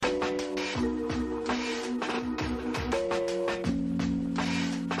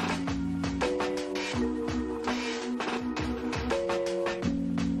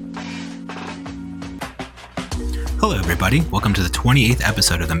Hello, everybody. Welcome to the 28th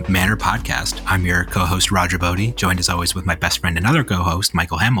episode of the MnR podcast. I'm your co-host, Roger Bodie, joined as always with my best friend and other co-host,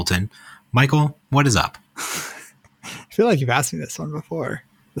 Michael Hamilton. Michael, what is up? I feel like you've asked me this one before.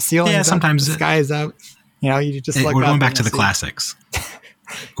 The ceiling is sometimes up, the sky is up. You know, you just look we're up going back to the classics.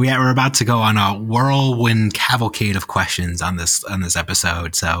 We're about to go on a whirlwind cavalcade of questions on this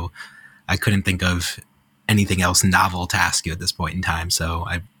episode, so I couldn't think of anything else novel to ask you at this point in time, so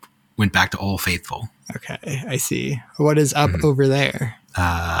I went back to Old Faithful. Okay, I see. What is up over there?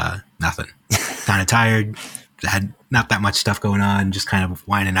 Nothing. Kind of tired. Had not that much stuff going on, just kind of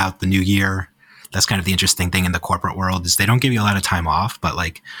winding out the new year. That's kind of the interesting thing in the corporate world is they don't give you a lot of time off, but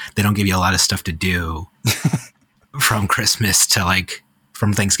like they don't give you a lot of stuff to do from Christmas to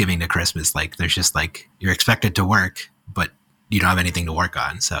from Thanksgiving to Christmas. Like there's just you're expected to work, but you don't have anything to work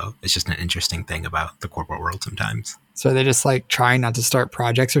on. So it's just an interesting thing about the corporate world sometimes. So are they just trying not to start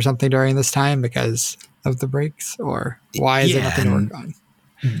projects or something during this time because of the breaks, or why is there nothing to work on?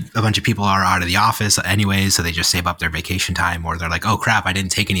 A bunch of people are out of the office anyways, so they just save up their vacation time, or they're like, oh crap, I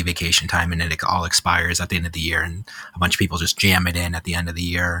didn't take any vacation time, and it all expires at the end of the year, and a bunch of people just jam it in at the end of the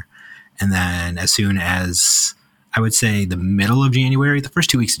year. And then as soon as, I would say the middle of January, the first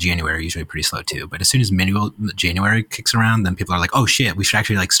 2 weeks of January are usually pretty slow too, but as soon as middle January kicks around, then people are like, oh shit, we should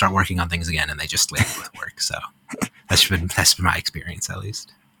actually start working on things again, and they just labor with work. So that's been my experience, at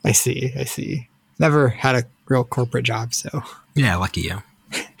least. I see. Never had a real corporate job, so. Yeah, lucky you.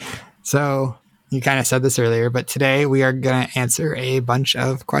 So you kind of said this earlier, but today we are going to answer a bunch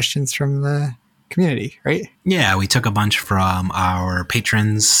of questions from the community, right? Yeah, we took a bunch from our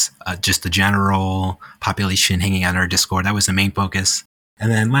patrons, just the general population hanging out in our Discord. That was the main focus. And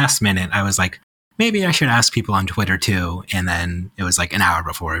then last minute, I was like, maybe I should ask people on Twitter too. And then it was an hour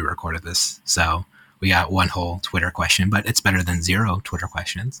before we recorded this. So we got one whole Twitter question, but it's better than 0 Twitter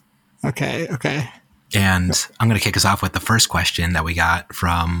questions. Okay. And I'm going to kick us off with the first question that we got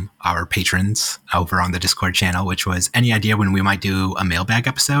from our patrons over on the Discord channel, which was, any idea when we might do a mailbag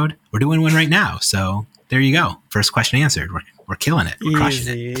episode? We're doing one right now. So there you go. First question answered. We're killing it. We're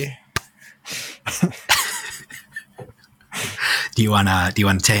crushing it. Do you want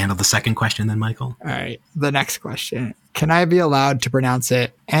to handle the second question then, Michael? All right. The next question. Can I be allowed to pronounce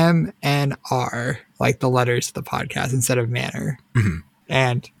it MnR, like the letters of the podcast, instead of MnR? Mm-hmm.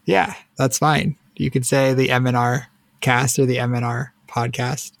 And yeah, that's fine. You could say the MnR cast or the MnR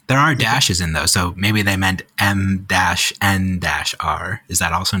podcast. There are dashes in those, so maybe they meant M-N-R. Is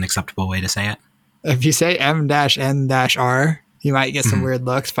that also an acceptable way to say it? If you say M-N-R, you might get some weird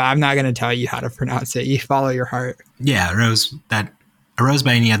looks, but I'm not going to tell you how to pronounce it. You follow your heart. Yeah, a rose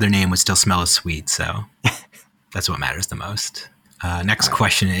by any other name would still smell as sweet, so that's what matters the most. Next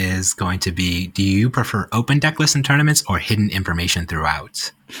question is going to be, do you prefer open deck lists in tournaments or hidden information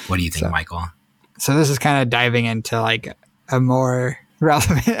throughout? What do you think, Michael? So this is kind of diving into a more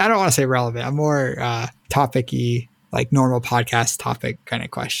relevant, I don't want to say relevant, a more topic-y, normal podcast topic kind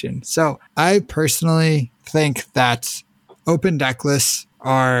of question. So I personally think that open deck lists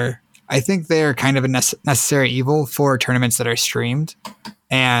I think they're kind of a necessary evil for tournaments that are streamed.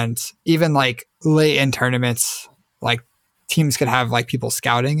 And even late in tournaments, teams could have people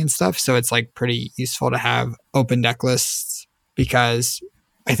scouting and stuff. So it's pretty useful to have open deck lists, because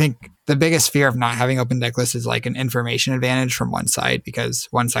I think the biggest fear of not having open deck lists is an information advantage from one side, because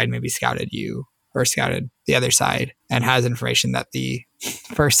one side maybe scouted you or scouted the other side and has information that the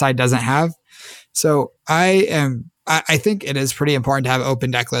first side doesn't have. So I think it is pretty important to have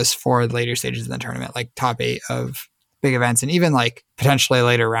open deck lists for the later stages of the tournament, top 8 of big events, and even potentially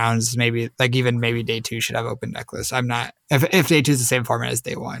later rounds, maybe day 2 should have open deck lists. I'm not, if day 2 is the same format as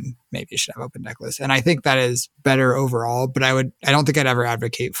day 1, maybe you should have open deck lists. And I think that is better overall, but I don't think I'd ever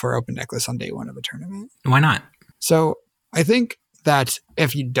advocate for open deck lists on day 1 of a tournament. Why not? So I think that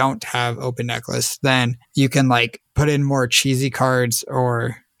if you don't have open deck lists, then you can put in more cheesy cards,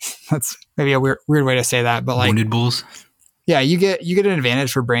 or that's maybe a weird way to say that, but wounded bulls. Yeah, you get an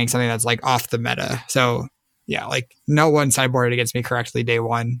advantage for bringing something that's off the meta. So yeah, no one sideboarded against me correctly day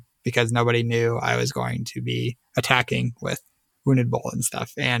 1 because nobody knew I was going to be attacking with Wounded Bull and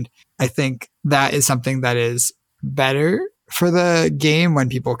stuff. And I think that is something that is better for the game when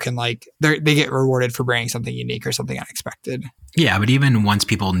people can they get rewarded for bringing something unique or something unexpected. Yeah, but even once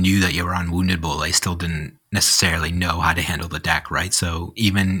people knew that you were on Wounded Bull, they still didn't necessarily know how to handle the deck, right? So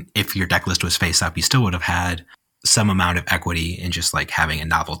even if your deck list was face up, you still would have had some amount of equity in just having a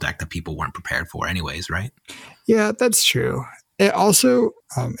novel deck that people weren't prepared for anyways, right? Yeah, that's true. It also,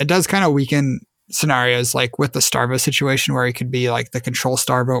 it does kind of weaken scenarios with the Starvo situation, where it could be the control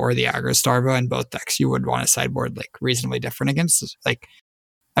Starvo or the aggro Starvo, and both decks you would want to sideboard reasonably different against.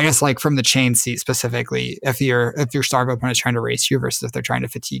 I guess like from the chain seat specifically, if your starve opponent is trying to race you versus if they're trying to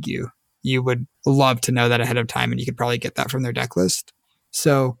fatigue you, you would love to know that ahead of time, and you could probably get that from their deck list.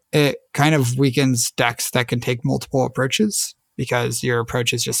 So it kind of weakens decks that can take multiple approaches because your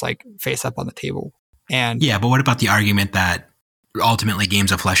approach is just like face up on the table. And yeah, but what about the argument that ultimately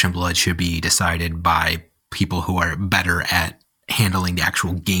games of Flesh and Blood should be decided by people who are better at handling the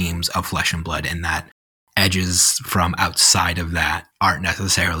actual games of Flesh and Blood, and that edges from outside of that aren't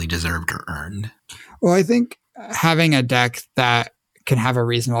necessarily deserved or earned? Well, I think having a deck that can have a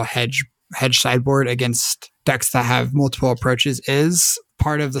reasonable hedge sideboard against decks that have multiple approaches is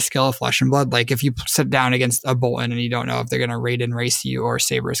part of the skill of Flesh and Blood. Like if you sit down against a Bolton and you don't know if they're going to raid and race you or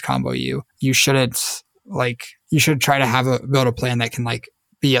Sabres combo you, you should try to build a plan that can like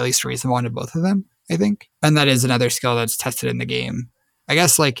be at least reasonable into both of them, I think. And that is another skill that's tested in the game. I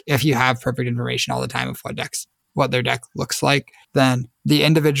guess like if you have perfect information all the time of what their deck looks like, then the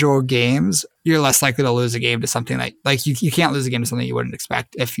individual games, you're less likely to lose a game to something like you can't lose a game to something you wouldn't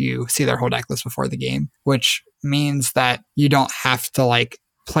expect if you see their whole deck list before the game, which means that you don't have to like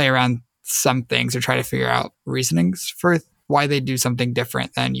play around some things or try to figure out reasonings for why they do something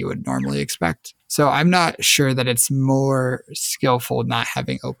different than you would normally expect. So I'm not sure that it's more skillful not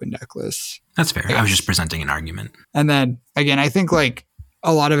having open deck lists. That's fair. I was just presenting an argument. And then again, I think like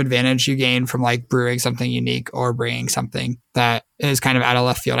a lot of advantage you gain from like brewing something unique or bringing something that is kind of out of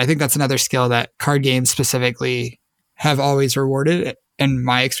left field. I think that's another skill that card games specifically have always rewarded in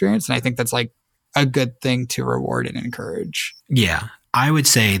my experience. And I think that's like a good thing to reward and encourage. Yeah. I would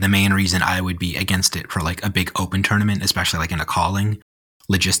say the main reason I would be against it for like a big open tournament, especially like in a calling,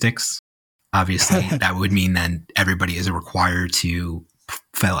 logistics. Obviously, that would mean then everybody is required to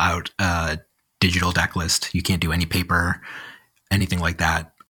fill out a digital deck list. You can't do any paper, anything like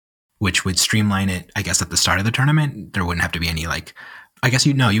that, which would streamline it, I guess, at the start of the tournament. There wouldn't have to be any like, I guess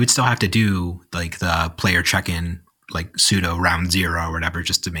you would still have to do like the player check-in, like pseudo round 0 or whatever,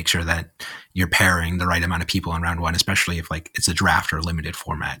 just to make sure that you're pairing the right amount of people in round 1, especially if like it's a draft or limited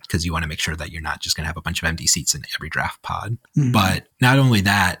format, because you want to make sure that you're not just going to have a bunch of empty seats in every draft pod. Mm-hmm. But not only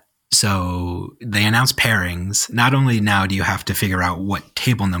that, so they announce pairings. Not only now do you have to figure out what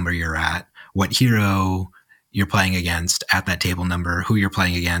table number you're at, what hero you're playing against at that table number, who you're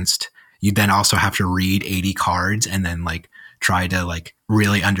playing against. You then also have to read 80 cards and then like try to like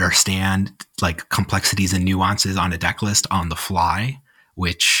really understand like complexities and nuances on a deck list on the fly,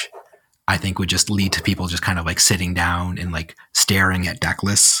 which I think would just lead to people just kind of like sitting down and like staring at deck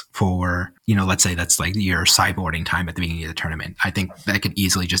lists for, let's say that's like your sideboarding time at the beginning of the tournament. I think that could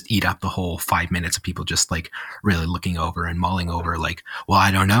easily just eat up the whole 5 minutes of people just like really looking over and mulling over like, well,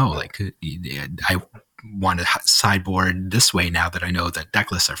 I don't know, like I want to sideboard this way now that I know that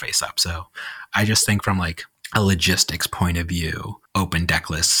deck lists are face up. So I just think from like a logistics point of view, open deck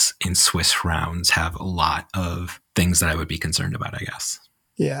lists in Swiss rounds have a lot of things that I would be concerned about, I guess.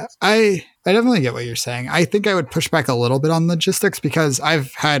 Yeah, I definitely get what you're saying. I think I would push back a little bit on logistics because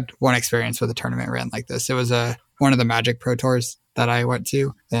I've had one experience with a tournament ran like this. It was one of the Magic Pro Tours that I went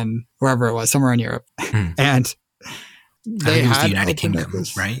to, and wherever it was, somewhere in Europe. And they had the United Kingdom,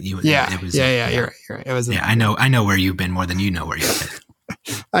 right? You're right. It was. Yeah, I know where you've been more than you know where you've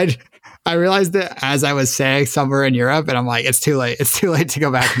been. I realized it as I was saying somewhere in Europe, and I'm like, it's too late. It's too late to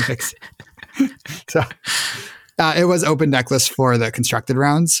go back and fix it. So it was open deck list for the constructed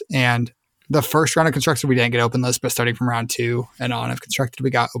rounds, and the first round of constructed we didn't get open list, but starting from round 2 and on of constructed,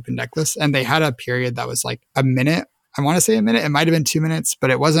 we got open deck lists, and they had a period that was like a minute. I want to say a minute. It might have been 2 minutes, but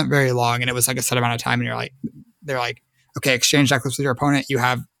it wasn't very long, and it was like a set amount of time. And they're like, okay, exchange deck list with your opponent. You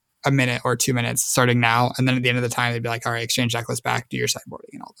have a minute or 2 minutes starting now. And then at the end of the time, they'd be like, all right, exchange deck list back, do your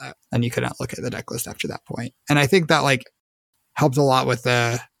sideboarding and all that. And you couldn't look at the deck list after that point. And I think that like helped a lot with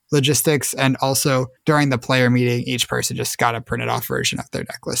the logistics. And also during the player meeting, each person just got a printed off version of their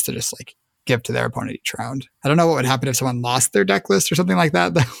deck list to just like give to their opponent each round. I don't know what would happen if someone lost their deck list or something like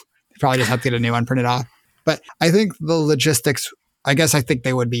that, though. They probably just have to get a new one printed off. But I think the logistics, I think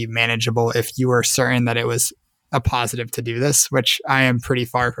they would be manageable if you were certain that it was a positive to do this, which I am pretty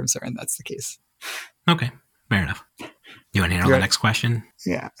far from certain that's the case. Okay, fair enough. You want to handle the next question?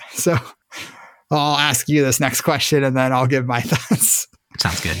 Yeah. So I'll ask you this next question and then I'll give my thoughts.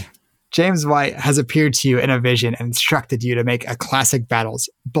 Sounds good. James White has appeared to you in a vision and instructed you to make a classic battles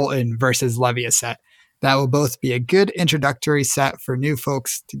Bolton versus Levia set. That will both be a good introductory set for new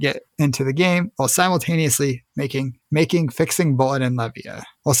folks to get into the game while simultaneously fixing Bolton and Levia.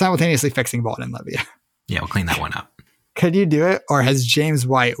 Yeah, we'll clean that one up. Could you do it? Or has James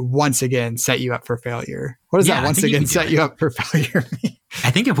White once again set you up for failure? What does that once again set you up for failure mean?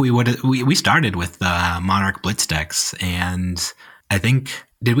 I think if we started with the Monarch Blitz decks, and I think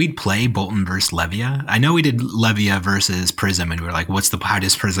Did we play Bolton versus Levia? I know we did Levia versus Prism, and we were like, how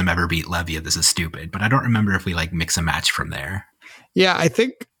does Prism ever beat Levia? This is stupid. But I don't remember if we like mix a match from there. Yeah, I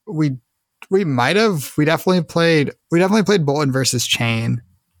think we might have. We definitely played Bolton versus Chain.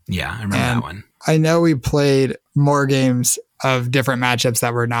 Yeah, I remember that one. I know we played more games of different matchups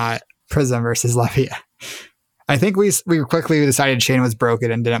that were not Prism versus Levia. I think we quickly decided Chain was broken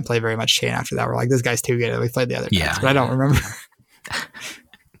and didn't play very much Chain after that. We're like, this guy's too good. We played the other decks, but I don't remember.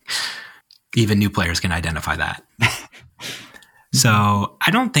 Even new players can identify that. So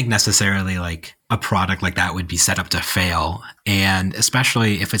I don't think necessarily like a product like that would be set up to fail. And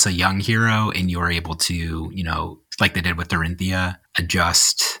especially if it's a young hero and you're able to, like they did with Dorinthia,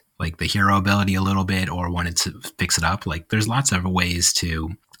 adjust like the hero ability a little bit or wanted to fix it up. Like there's lots of ways to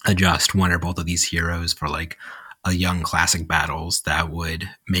adjust one or both of these heroes for like a young classic battles that would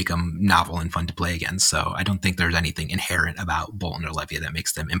make them novel and fun to play against. So I don't think there's anything inherent about Bolton or Levia that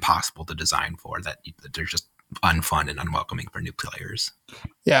makes them impossible to design for, that they're just unfun and unwelcoming for new players.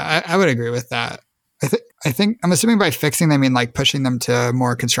 Yeah, I would agree with that. I think I'm assuming by fixing them, I mean like pushing them to a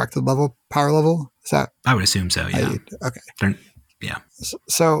more constructed power level. Is that? I would assume so. Yeah. Okay. Yeah.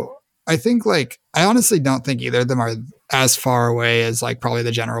 So I think like, I honestly don't think either of them are as far away as like probably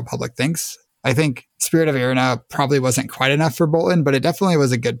the general public thinks. I think Spirit of Irina probably wasn't quite enough for Bolton, but it definitely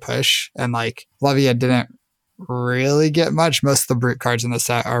was a good push. And like Levia didn't really get much. Most of the brute cards in the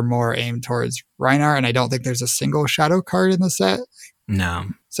set are more aimed towards Reinhardt, and I don't think there's a single shadow card in the set. No.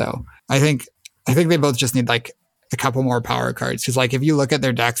 So I think they both just need like a couple more power cards. Because like if you look at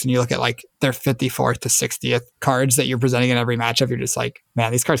their decks and you look at like their 54th to 60th cards that you're presenting in every matchup, you're just like,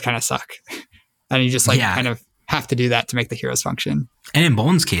 man, these cards kind of suck. And you just like kind of have to do that to make the heroes function. And in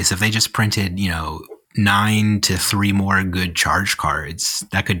Bolton's case, if they just printed, 9 to 3 more good charge cards,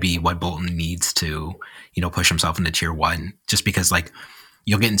 that could be what Bolton needs to, push himself into tier 1. Just because like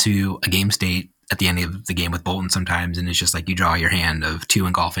you'll get into a game state at the end of the game with Bolton sometimes, and it's just like you draw your hand of 2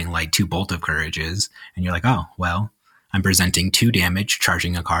 engulfing, like 2 Bolt of Courages, and you're like, oh, well, I'm presenting 2 damage,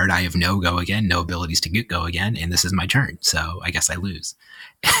 charging a card. I have no go again, no abilities to get go again, and this is my turn. So I guess I lose.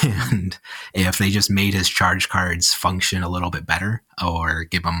 And if they just made his charge cards function a little bit better, or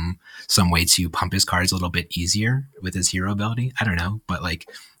give him some way to pump his cards a little bit easier with his hero ability, I don't know. But like,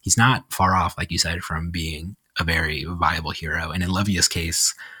 he's not far off, like you said, from being a very viable hero. And in Levia's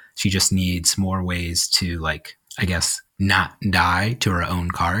case, she just needs more ways to, like, I guess, not die to her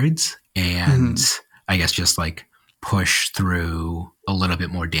own cards. And I guess just like push through a little bit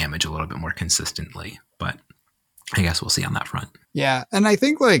more damage, a little bit more consistently. But I guess we'll see on that front. Yeah. And I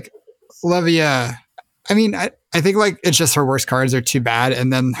think like Levia, I mean, I think like it's just her worst cards are too bad.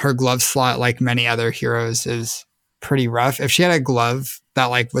 And then her glove slot, like many other heroes, is pretty rough. If she had a glove that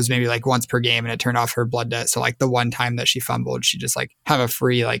like was maybe like once per game and it turned off her blood debt, so like the one time that she fumbled, she just like have a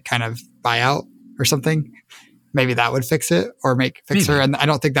free like kind of buyout or something, maybe that would fix it or fix her. And I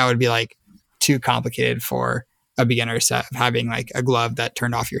don't think that would be like too complicated for a beginner set of having like a glove that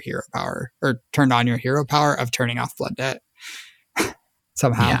turned off your hero power or turned on your hero power of turning off blood debt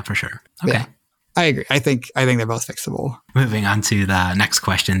somehow. Yeah, for sure. Okay. Yeah, I agree. I think they're both fixable. Moving on to the next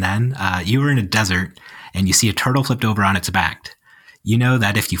question then. You were in a desert and you see a turtle flipped over on its back. You know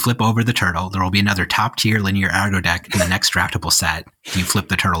that if you flip over the turtle, there will be another top tier linear aggro deck in the next draftable set. Do you flip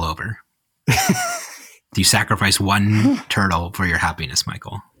the turtle over? Do you sacrifice one turtle for your happiness,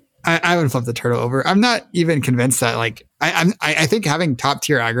 Michael? I would flip the turtle over. I'm not even convinced that like I think having top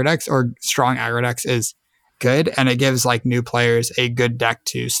tier aggro decks or strong aggro decks is good, and it gives like new players a good deck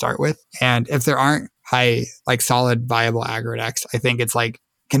to start with. And if there aren't high like solid viable aggro decks, I think it's like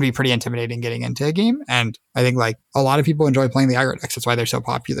can be pretty intimidating getting into a game. And I think like a lot of people enjoy playing the aggro decks. That's why they're so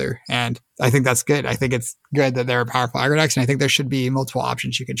popular. And I think that's good. I think it's good that there are powerful aggro decks. And I think there should be multiple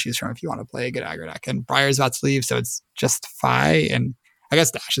options you can choose from if you want to play a good aggro deck. And Briar's about to leave, so it's just Fi, and I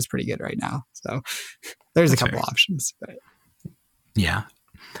guess Dash is pretty good right now. So there's that's a couple options. But. Yeah.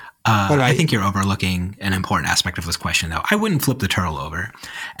 I think you're overlooking an important aspect of this question, though. I wouldn't flip the turtle over.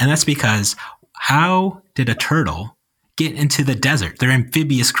 And that's because how did a turtle get into the desert? They're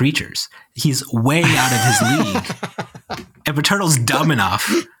amphibious creatures. He's way out of his league. If a turtle's dumb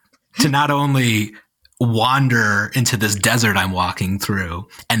enough to not only wander into this desert I'm walking through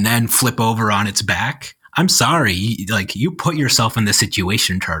and then flip over on its back, I'm sorry, like you put yourself in this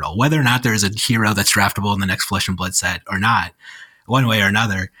situation, turtle. Whether or not there's a hero that's draftable in the next Flesh and Blood set or not, one way or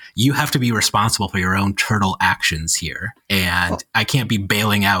another, you have to be responsible for your own turtle actions here. And I can't be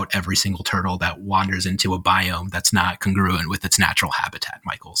bailing out every single turtle that wanders into a biome that's not congruent with its natural habitat,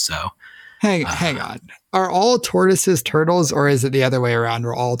 Michael. So hang on. Are all tortoises turtles, or is it the other way around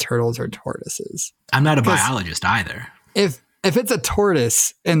where all turtles are tortoises? I'm not a biologist either. If if it's a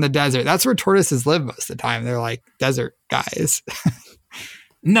tortoise in the desert, that's where tortoises live most of the time. They're like desert guys.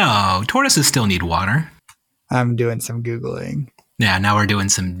 No, tortoises still need water. I'm doing some Googling. Yeah, now we're doing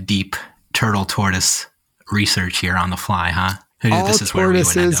some deep turtle tortoise research here on the fly, huh? All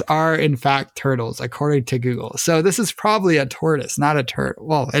tortoises are, in fact, turtles, according to Google. So this is probably a tortoise, not a turtle.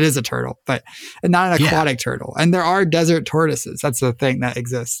 Well, it is a turtle, but not an aquatic turtle. And there are desert tortoises. That's the thing that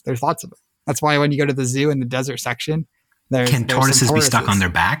exists. There's lots of them. That's why when you go to the zoo in the desert section, there's tortoises be stuck on their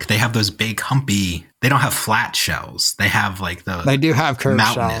back? They have those big humpy, they don't have flat shells. They have like they do have curved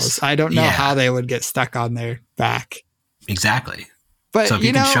shells. I don't know how they would get stuck on their back. Exactly. But so if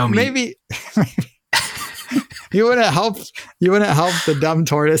you can show me, maybe you wouldn't help the dumb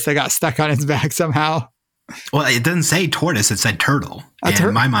tortoise that got stuck on its back somehow. Well, it doesn't say tortoise; it said turtle.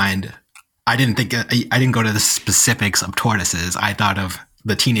 In my mind, I didn't go to the specifics of tortoises. I thought of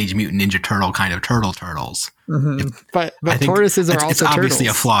the Teenage Mutant Ninja Turtle kind of turtles. Mm-hmm. But tortoises are also turtles. It's obviously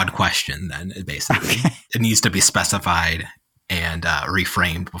a flawed question. Then basically, it needs to be specified and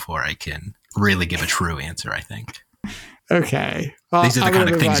reframed before I can really give a true answer. I think. Okay. Well, these are the kind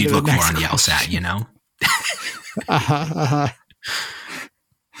of things you look for on the LSAT, you know?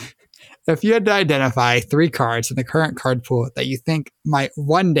 If you had to identify 3 cards in the current card pool that you think might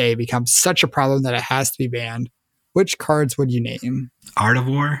one day become such a problem that it has to be banned, which cards would you name? Art of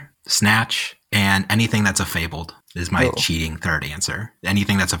War, Snatch, and anything that's a Fabled is my cheating third answer.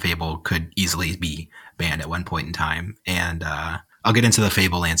 Anything that's a Fable could easily be banned at one point in time. And I'll get into the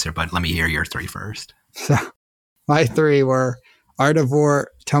Fable answer, but let me hear your 3 first. So, my 3 were Art of War,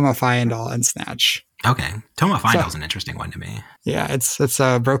 Toma Fyendal, and Snatch. Okay. Toma Fyendal is an interesting one to me. Yeah, it's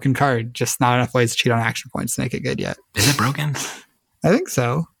a broken card. Just not enough ways to cheat on action points to make it good yet. Is it broken? I think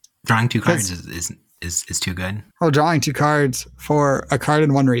so. Drawing 2 cards is too good? Well, drawing 2 cards for a card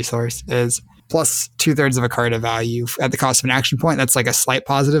and 1 resource is plus 2/3 of a card of value at the cost of an action point. That's like a slight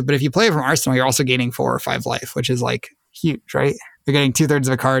positive. But if you play it from Arsenal, you're also gaining 4 or 5 life, which is like huge, right? You're getting 2/3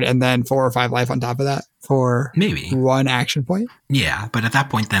 of a card and then 4 or 5 life on top of that for maybe 1 action point. Yeah, but at that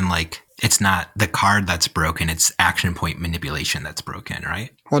point, then like it's not the card that's broken; it's action point manipulation that's broken,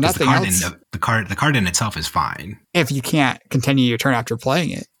 right? Well, nothing else. The card in itself is fine if you can't continue your turn after playing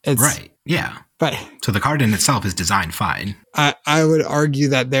it. It's, right? Yeah, but so the card in itself is designed fine. I would argue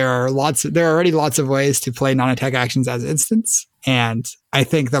that there are already lots of ways to play non-attack actions as instants, and I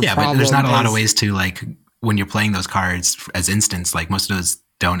think the problem but there's not a lot of ways to like. When you're playing those cards as instants, like most of those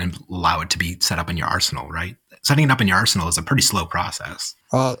don't allow it to be set up in your arsenal, right? Setting it up in your arsenal is a pretty slow process.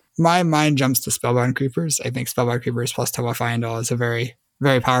 Well, my mind jumps to Spellbound Creepers. I think Spellbound Creepers plus Toma Fyendal is a very,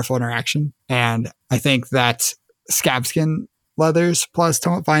 very powerful interaction. And I think that Scabskin Leathers plus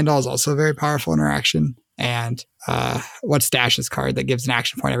Toma Fyendal is also a very powerful interaction. And what's Dash's card that gives an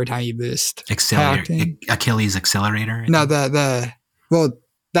action point every time you boost? Achilles Accelerator? No, that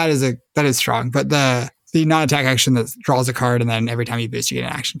is strong, but the non-attack action that draws a card and then every time you boost, you get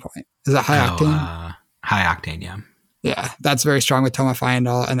an action point. Is that High Octane? High Octane, yeah. Yeah, that's very strong with Toma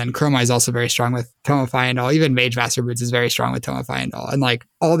Fyendal. And then Chroma is also very strong with Toma Fyendal. Even Mage Master Boots is very strong with Toma Fyendal. And like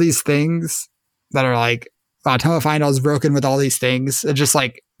all these things that are like, wow, Toma Fyendal is broken with all these things. It just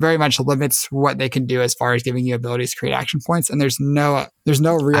like very much limits what they can do as far as giving you abilities to create action points. And there's no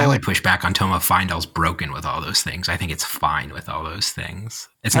real... I would push back on Toma Fyendal's broken with all those things. I think it's fine with all those things.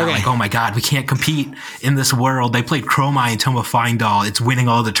 It's not like, oh my God, we can't compete in this world. They played Chroma and Toma Fyendal. It's winning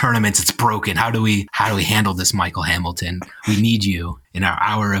all the tournaments. It's broken. How do we handle this, Michael Hamilton? We need you in our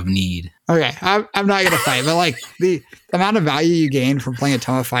hour of need. Okay, I'm not going to fight, but like the amount of value you gain from playing a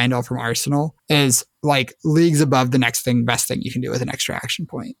Toma Fyendal from Arsenal is like leagues above the next best thing you can do with an extra action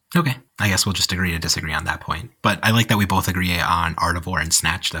point. Okay, I guess we'll just agree to disagree on that point. But I like that we both agree on Art of War and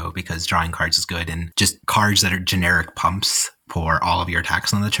Snatch, though, because drawing cards is good, and just cards that are generic pumps for all of your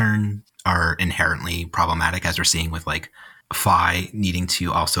attacks on the turn are inherently problematic, as we're seeing with like Phi needing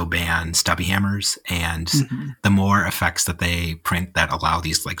to also ban Stubby Hammers, and the more effects that they print that allow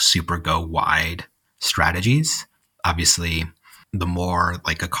these like super go wide strategies, obviously the more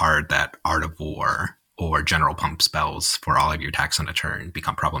like a card that Art of War or general pump spells for all of your attacks on a turn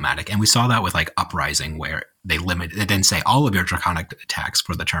become problematic. And we saw that with like Uprising, where they didn't say all of your draconic attacks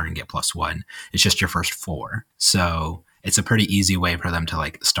for the turn get +1. It's just your first 4. So it's a pretty easy way for them to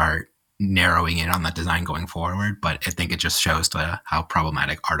like start narrowing in on that design going forward. But I think it just shows how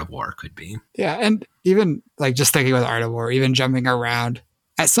problematic Art of War could be. Yeah. And even like just thinking with Art of War, even jumping around,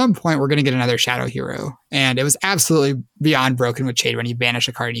 at some point we're going to get another Shadow Hero. And it was absolutely beyond broken with Shade when you banish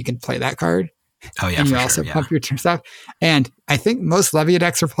a card and you can play that card. Oh yeah, and you also pump your stuff. And I think most Levia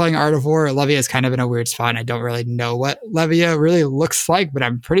decks are playing Art of War. Levia is kind of in a weird spot. And I don't really know what Levia really looks like, but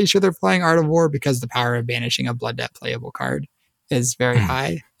I'm pretty sure they're playing Art of War because the power of banishing a Blood Debt playable card. is very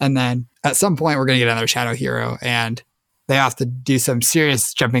high. And then at some point, we're going to get another Shadow Hero, and they have to do some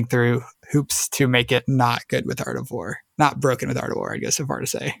serious jumping through hoops to make it not good with Art of War. Not broken with Art of War, I guess, so far to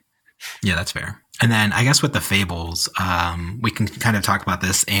say. Yeah, that's fair. And then I guess with the Fables, we can kind of talk about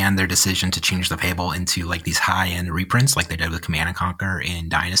this and their decision to change the Fable into like these high-end reprints like they did with Command & Conquer in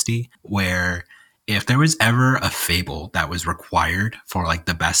Dynasty, where if there was ever a Fable that was required for like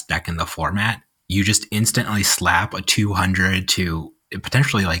the best deck in the format, you just instantly slap a $200 to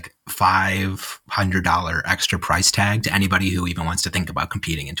potentially like $500 extra price tag to anybody who even wants to think about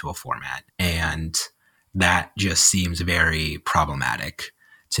competing into a format. And that just seems very problematic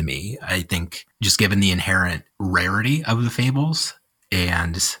to me. I think just given the inherent rarity of the Fables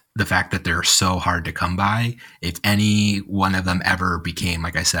and the fact that they're so hard to come by, if any one of them ever became,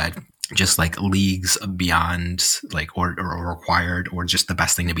 like I said, just like leagues beyond like or required or just the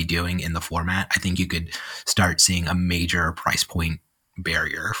best thing to be doing in the format, I think you could start seeing a major price point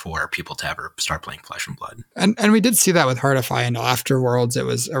barrier for people to ever start playing Flesh and Blood. And we did see that with Heartify, and after Worlds it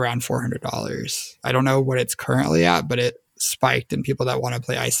was around $400. I don't know what it's currently at, but it spiked, and people that want to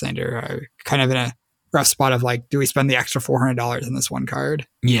play Icelander are kind of in a rough spot of like, do we spend the extra $400 on this one card?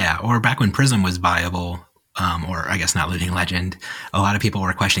 Yeah, or back when Prism was viable, or I guess not Looting Legend, a lot of people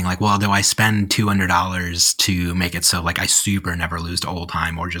were questioning like, well, do I spend $200 to make it so like I super never lose to Old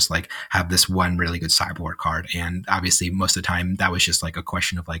Time, or just like have this one really good sideboard card? And obviously most of the time that was just like a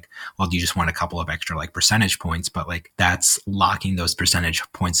question of like, well, do you just want a couple of extra like percentage points? But like that's locking those percentage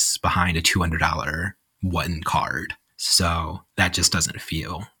points behind a $200 one card. So that just doesn't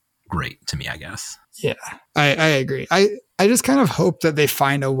feel great to me, I guess. Yeah, I agree. I just kind of hope that they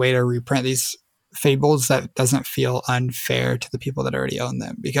find a way to reprint these Fables that doesn't feel unfair to the people that already own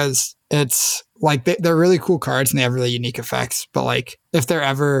them, because it's like they're really cool cards and they have really unique effects. But like if they're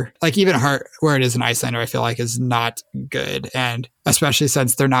ever like even Heart, where it is an Icelander, I feel like is not good. And especially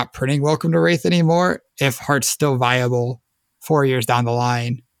since they're not printing Welcome to Wraith anymore, if Heart's still viable 4 years down the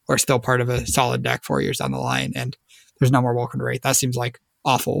line, or still part of a solid deck 4 years down the line, and there's no more Welcome to Wraith, that seems like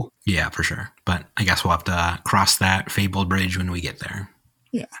awful. Yeah, for sure. But I guess we'll have to cross that Fabled bridge when we get there.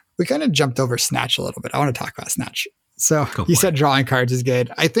 Yeah. We kind of jumped over Snatch a little bit. I want to talk about Snatch. So you said drawing cards is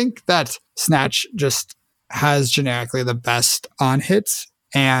good. I think that Snatch just has generically the best on hits.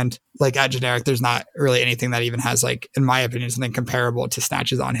 And like at generic, there's not really anything that even has like, in my opinion, something comparable to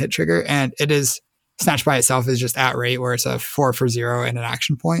Snatch's on hit trigger. And it is, Snatch by itself is just at rate, where it's a 4 for 0 and an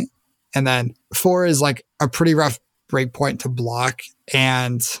action point. And then 4 is like a pretty rough break point to block.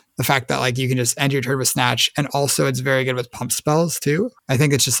 And the fact that like you can just end your turn with Snatch, and also it's very good with pump spells too. I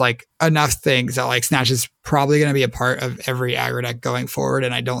think it's just like enough things that like Snatch is probably going to be a part of every aggro deck going forward.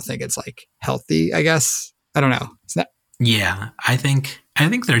 And I don't think it's like healthy, I guess. I don't know. Yeah, I think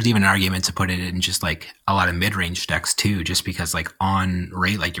there's even an argument to put it in just like a lot of mid-range decks too, just because like on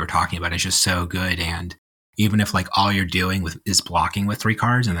rate, like you were talking about, is just so good. And even if like all you're doing is blocking with 3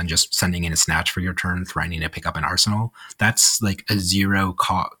 cards and then just sending in a Snatch for your turn, threatening to pick up an Arsenal, that's like a zero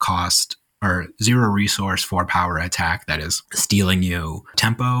cost or 0 resource 4 power attack that is stealing you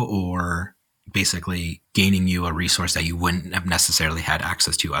tempo or basically gaining you a resource that you wouldn't have necessarily had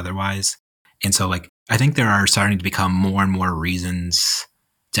access to otherwise. And so like, I think there are starting to become more and more reasons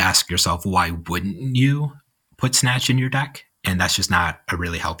to ask yourself, why wouldn't you put Snatch in your deck? And that's just not a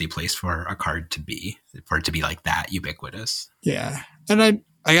really healthy place for a card to be, for it to be like that ubiquitous. Yeah. And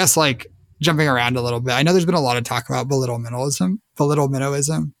I guess like jumping around a little bit, I know there's been a lot of talk about belittle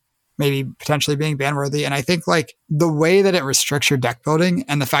minnowism, maybe potentially being ban worthy. And I think like the way that it restricts your deck building,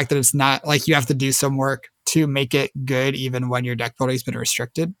 and the fact that it's not like you have to do some work to make it good, even when your deck building has been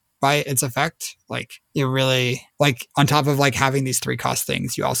restricted by its effect, like you really like on top of like having these 3 cost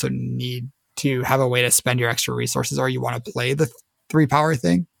things, you also need to have a way to spend your extra resources, or you want to play the 3 power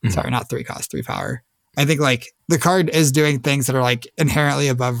thing. Mm-hmm. Sorry, not 3 cost, 3 power. I think like the card is doing things that are like inherently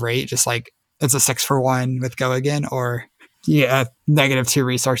above rate, just like it's a 6 for 1 with Go Again, or -2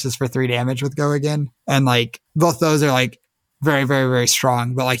 resources for 3 damage with Go Again. And like both those are like very, very, very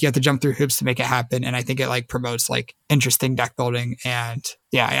strong, but like you have to jump through hoops to make it happen. And I think it like promotes like interesting deck building. And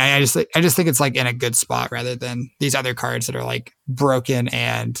yeah, I just think it's like in a good spot rather than these other cards that are like broken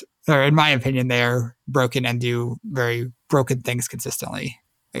or in my opinion, they're broken and do very broken things consistently,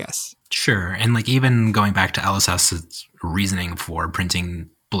 I guess. Sure. And like even going back to LSS's reasoning for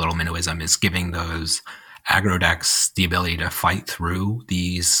printing belittle minnowism is giving those aggro decks the ability to fight through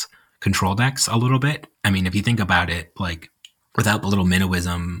these control decks a little bit. I mean, if you think about it, like without belittle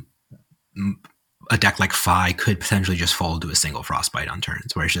minnowism, a deck like Phi could potentially just fold to a single Frostbite on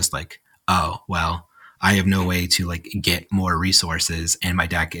turns, where it's just like, oh, well, I have no way to like get more resources, and my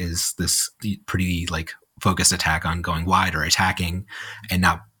deck is this pretty like focused attack on going wide or attacking and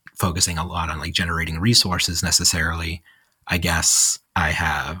not focusing a lot on like generating resources necessarily, I guess I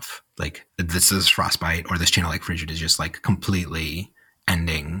have like this is Frostbite or this Channel Lake Frigid is just like completely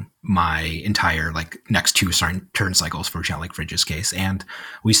ending my entire like next 2 turn cycles for Channel Lake Frigid's case. And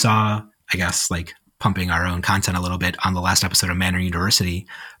we saw, I guess, like pumping our own content a little bit on the last episode of MnR University,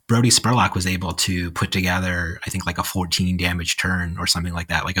 Brody Spurlock was able to put together, I think, like a 14 damage turn or something like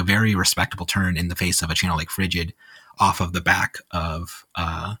that, like a very respectable turn in the face of a Channel Lake Frigid off of the back of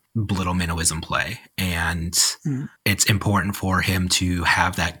Little Minnowism play. And it's important for him to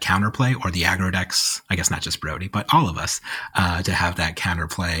have that counterplay, or the aggro decks, I guess not just Brody, but all of us, to have that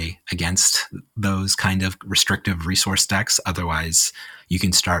counterplay against those kind of restrictive resource decks. Otherwise, you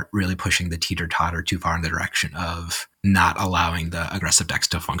can start really pushing the teeter-totter too far in the direction of not allowing the aggressive decks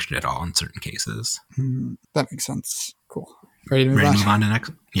to function at all in certain cases. That makes sense. Cool. Ready to move on to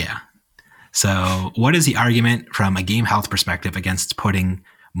next? Yeah. So what is the argument from a game health perspective against putting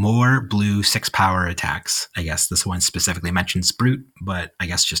more blue 6-power attacks? I guess this one specifically mentions Brute, but I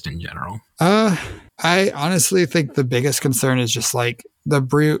guess just in general. I honestly think the biggest concern is just like the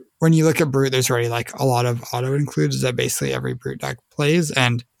Brute. When you look at Brute, there's already like a lot of auto includes that basically every Brute deck plays,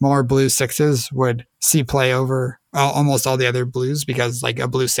 and more blue 6s would see play over almost all the other blues, because like a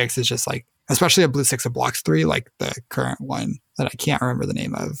blue 6 is just like, especially a blue 6 that blocks 3, like the current one that I can't remember the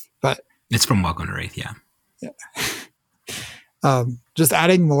name of, but it's from Welcome to Wraith, yeah. Just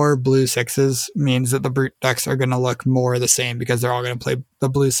adding more blue 6s means that the Brute decks are going to look more the same, because they're all going to play the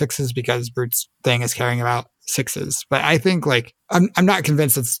blue 6s because Brute's thing is caring about 6s. But I think like I'm not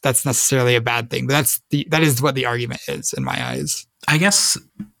convinced that's necessarily a bad thing, but that is what the argument is in my eyes. I guess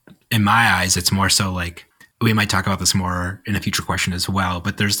in my eyes, it's more so like, we might talk about this more in a future question as well,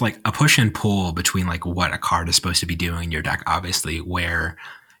 but there's like a push and pull between like what a card is supposed to be doing in your deck, obviously, where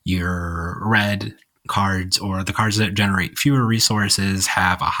your red cards or the cards that generate fewer resources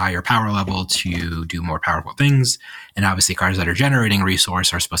have a higher power level to do more powerful things. And obviously cards that are generating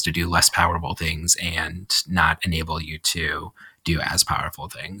resource are supposed to do less powerful things and not enable you to do as powerful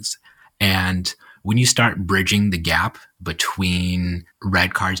things. And when you start bridging the gap between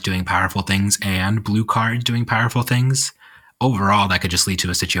red cards doing powerful things and blue cards doing powerful things, overall that could just lead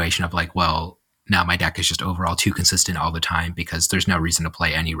to a situation of like, well, now my deck is just overall too consistent all the time because there's no reason to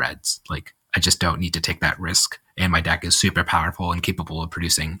play any reds. Like, I just don't need to take that risk. And my deck is super powerful and capable of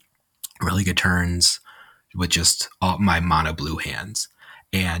producing really good turns with just all my mono blue hands.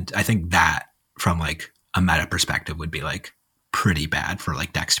 And I think that from like a meta perspective would be like pretty bad for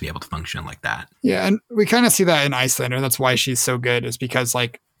like decks to be able to function like that. Yeah, and we kind of see that in Icelander. That's why she's so good, is because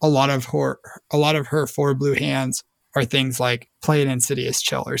like a lot of her 4 blue hands are things like play an Insidious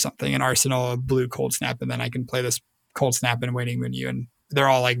Chill or something, an Arsenal, a blue Cold Snap, and then I can play this Cold Snap and Waning Moon You, and they're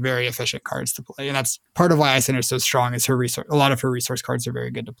all like very efficient cards to play. And that's part of why Icelander is so strong, is her resource. A lot of her resource cards are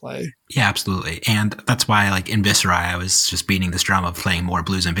very good to play. Yeah, absolutely. And that's why like in Viscerai, I was just beating this drum of playing more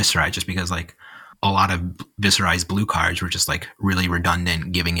blues in Viscerai, just because like a lot of Viscerai's blue cards were just like really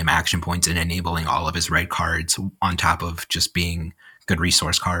redundant, giving him action points and enabling all of his red cards on top of just being good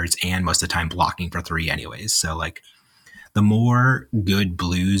resource cards, and most of the time blocking for 3 anyways. So like the more good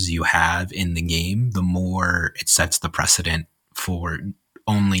blues you have in the game, the more it sets the precedent for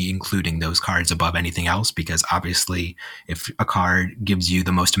only including those cards above anything else, because obviously if a card gives you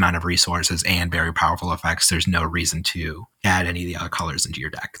the most amount of resources and very powerful effects, there's no reason to add any of the other colors into your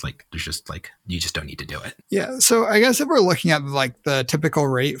deck. Like there's just like, you just don't need to do it. Yeah. So I guess if we're looking at like the typical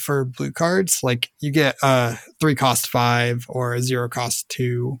rate for blue cards, like you get a 3 cost 5 or a 0 cost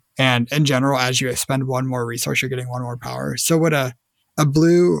 2. And in general, as you expend 1 more resource, you're getting 1 more power. So would a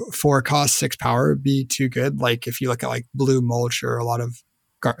blue 4 cost 6 power be too good? Like if you look at like blue mulch or a lot of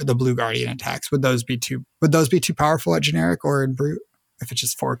the blue guardian attacks, would those be too powerful at generic or in brute if it's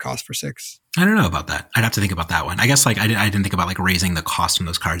just 4 cost for 6? I don't know about that. I'd have to think about that one. I guess like I didn't think about like raising the cost on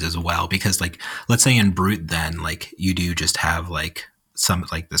those cards as well, because like let's say in brute, then like you do just have like some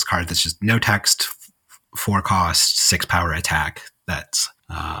like this card that's just no text, 4 cost 6 power attack. That's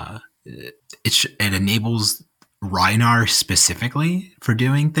it enables Rhinar specifically for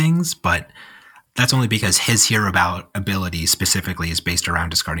doing things, but that's only because his hero ability specifically is based around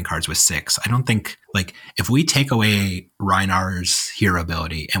discarding cards with 6. I don't think, like, if we take away Rhinar's hero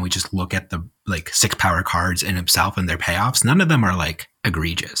ability and we just look at the, like, 6 power cards in himself and their payoffs, none of them are, like,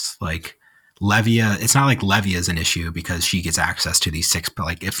 egregious. Like, Levia, it's not like Levia is an issue because she gets access to these 6, but,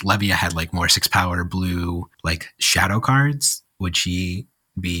 like, if Levia had, like, more 6 power blue, like, shadow cards, would she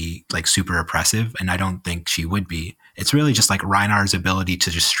be, like, super oppressive? And I don't think she would be. It's really just like Reinhar's ability to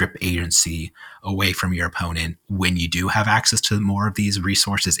just strip agency away from your opponent when you do have access to more of these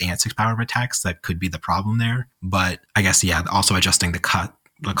resources and 6-power attacks. That could be the problem there. But I guess, yeah, also adjusting the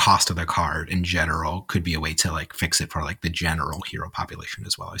cost of the card in general could be a way to like fix it for like the general hero population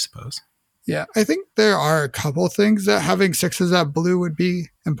as well, I suppose. Yeah, I think there are a couple things that having 6s at blue would be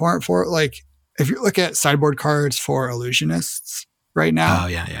important for. Like, if you look at sideboard cards for illusionists right now,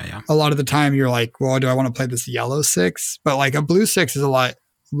 a lot of the time you're like, well, do I want to play this yellow 6? But like a blue 6 is a lot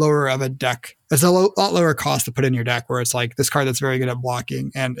lower of a deck. It's a lot lower cost to put in your deck, where it's like this card that's very good at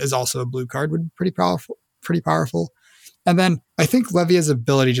blocking and is also a blue card would be pretty powerful. And then I think Levia's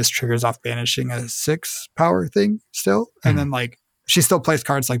ability just triggers off banishing a 6-power thing still. And then like she still plays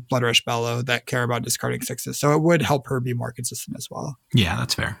cards like Bloodrush Bellow that care about discarding 6s. So it would help her be more consistent as well. Yeah,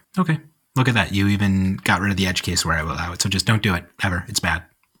 that's fair. Okay. Look at that. You even got rid of the edge case where I will allow it. So just don't do it ever. It's bad.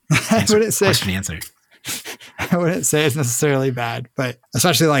 Question answered. I wouldn't say it's necessarily bad, but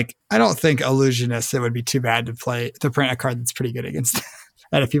especially like, I don't think Illusionist, it would be too bad to print a card that's pretty good against it.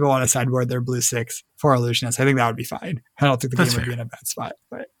 And if people want to sideboard their blue 6 for Illusionist, I think that would be fine. I don't think the game would be in a bad spot,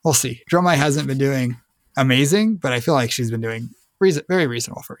 but we'll see. Dromai hasn't been doing amazing, but I feel like she's been doing very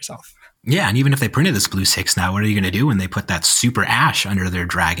reasonable for herself. Yeah, and even if they printed this blue 6 now, what are you going to do when they put that super ash under their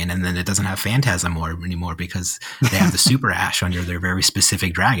dragon and then it doesn't have Phantasm anymore because they have the super ash under their very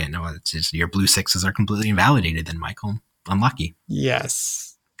specific dragon? No, it's just your blue 6s are completely invalidated then, Michael. Unlucky.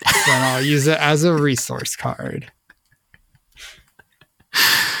 Yes. Then I'll use it as a resource card.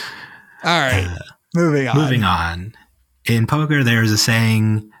 All right. Moving on. In poker, there's a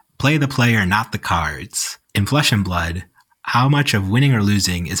saying, play the player, not the cards. In Flesh and Blood, how much of winning or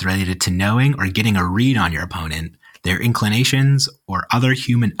losing is related to knowing or getting a read on your opponent, their inclinations, or other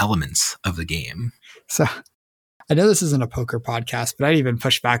human elements of the game? So I know this isn't a poker podcast, but I'd even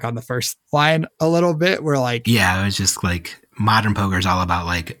push back on the first line a little bit. Where like, yeah, it was just like modern poker is all about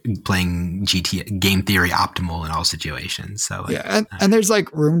like playing game theory optimal in all situations. So like, yeah, and there's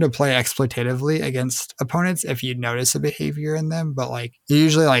like room to play exploitatively against opponents if you notice a behavior in them. But like it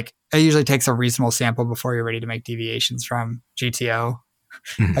usually takes a reasonable sample before you're ready to make deviations from GTO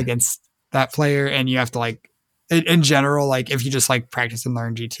against that player, and you have to like. In general, like if you just like practice and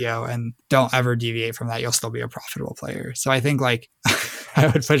learn GTO and don't ever deviate from that, you'll still be a profitable player. So I think like I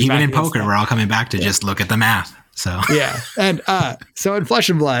would push even in poker, we're all coming back to just look at the math. So yeah, and so in Flesh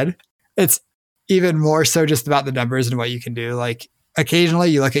and Blood, it's even more so just about the numbers and what you can do. Like occasionally,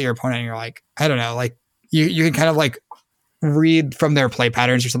 you look at your opponent and you're like, I don't know, like you can kind of like read from their play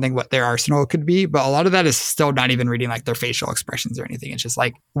patterns or something what their arsenal could be, but a lot of that is still not even reading like their facial expressions or anything. It's just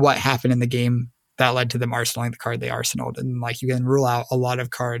like what happened in the game that led to them arsenaling the card they arsenaled. And like you can rule out a lot of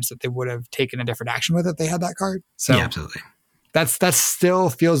cards that they would have taken a different action with if they had that card. So yeah, absolutely. That still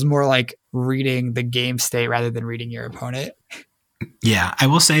feels more like reading the game state rather than reading your opponent. Yeah, I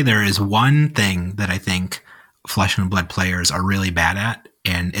will say there is one thing that I think Flesh and Blood players are really bad at,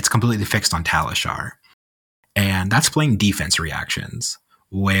 and it's completely fixed on Talishar. And that's playing defense reactions,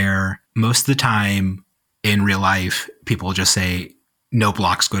 where most of the time in real life, people just say, no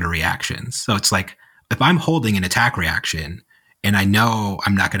blocks go to reactions. So it's like, if I'm holding an attack reaction and I know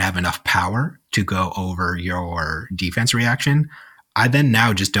I'm not going to have enough power to go over your defense reaction, I then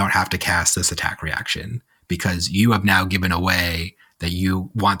now just don't have to cast this attack reaction because you have now given away that you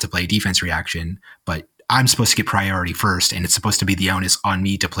want to play defense reaction, but I'm supposed to get priority first and it's supposed to be the onus on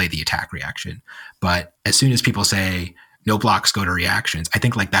me to play the attack reaction. But as soon as people say, no blocks go to reactions, I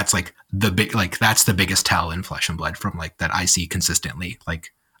think like that's like that's the biggest tell in Flesh and Blood from like that I see consistently.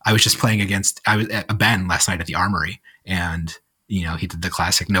 Like I was just playing against Ben last night at the Armory, and he did the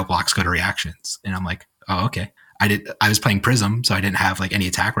classic no blocks go to reactions, and I'm like, oh okay. I was playing Prism, so I didn't have like any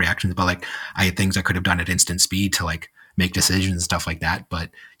attack reactions, but like I had things I could have done at instant speed to like make decisions and stuff like that.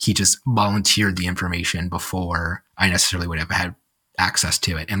 But he just volunteered the information before I necessarily would have had access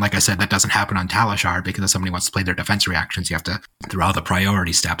to it. And like I said, that doesn't happen on Talishar because if somebody wants to play their defense reactions, you have to through all the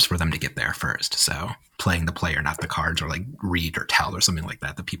priority steps for them to get there first. So playing the player, not the cards, or like read or tell or something like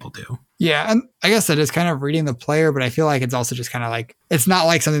that people do. Yeah, and I guess that is kind of reading the player, but I feel like it's also just kind of like, it's not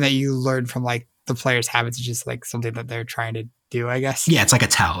like something that you learn from like the player's habits. It's just like something that they're trying to do, I guess. Yeah, it's like a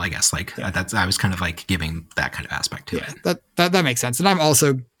tell, I guess. Like I was kind of like giving that kind of aspect to it. That makes sense. And I'm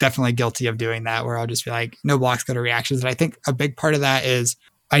also definitely guilty of doing that, where I'll just be like, no blocks go to reactions. And I think a big part of that is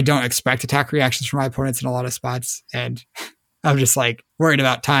I don't expect attack reactions from my opponents in a lot of spots. And I'm just like worried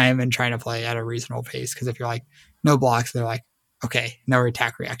about time and trying to play at a reasonable pace. Because if you're like, no blocks, they're like, okay, no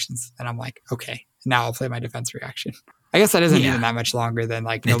attack reactions. And I'm like, okay, now I'll play my defense reaction. I guess that isn't even that much longer than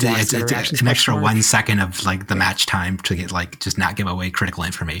like no blocks. It's an extra 1 second of like the match time to get like just not give away critical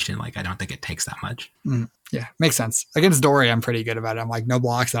information. Like I don't think it takes that much. Yeah, makes sense. Against Dory, I'm pretty good about it. I'm like, no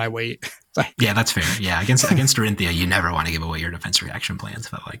blocks and I wait. Yeah, that's fair. Yeah, against Dorinthia, you never want to give away your defense reaction plans.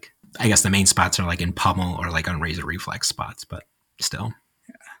 But like, I guess the main spots are like in Pummel or like on Razor Reflex spots, but still.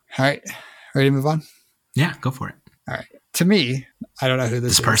 All right. Ready to move on? Yeah, go for it. All right. To me, I don't know who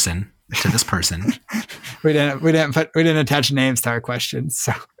this is. To this person. we didn't attach names to our questions.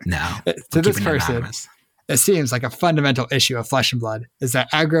 So no. To this person, anonymous. It seems like a fundamental issue of Flesh and Blood is that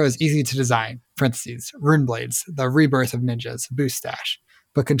aggro is easy to design, parentheses, rune blades, the rebirth of ninjas, boost dash.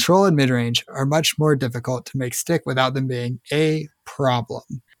 But control and midrange are much more difficult to make stick without them being a problem.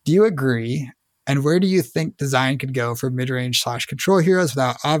 Do you agree? And where do you think design could go for midrange / control heroes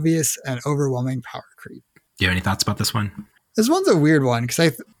without obvious and overwhelming power creep? Do you have any thoughts about this one? This one's a weird one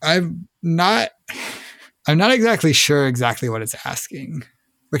because I'm not exactly sure exactly what it's asking.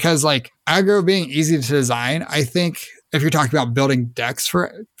 Because like aggro being easy to design, I think if you're talking about building decks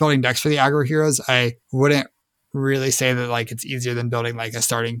for the aggro heroes, I wouldn't really say that like it's easier than building like a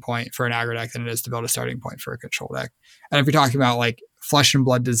starting point for an aggro deck than it is to build a starting point for a control deck. And if you're talking about like Flesh and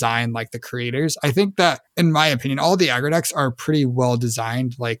Blood design, like the creators, I think that in my opinion, all the aggro decks are pretty well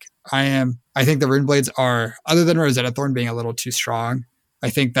designed. Like I think the rune blades are, other than Rosetta Thorn being a little too strong, I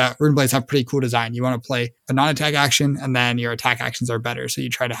think that rune blades have pretty cool design. You want to play a non-attack action and then your attack actions are better. So you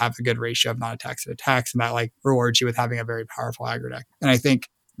try to have a good ratio of non-attacks and attacks, and that like rewards you with having a very powerful aggro deck. And I think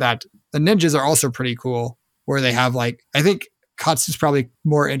that the ninjas are also pretty cool where they have like, I think Katsu's probably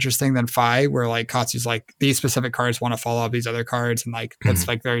more interesting than Phi, where like Katsu's like these specific cards want to follow up these other cards and like that's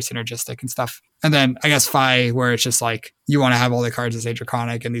like very synergistic and stuff. And then I guess Phi, where it's just like you want to have all the cards as a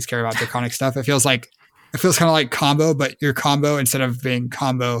draconic and these care about draconic stuff. It feels kind of like combo, but your combo, instead of being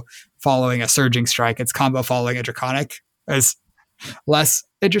combo following a surging strike, it's combo following a draconic, is less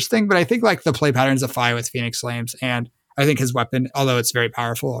interesting. But I think like the play patterns of Phi with Phoenix Flames, and I think his weapon, although it's very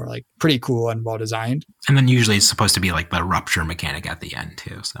powerful, are like pretty cool and well designed. And then usually it's supposed to be like the rupture mechanic at the end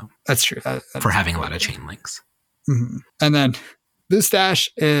too. So that's true. For having a lot of chain links. Mm-hmm. And then Boost Dash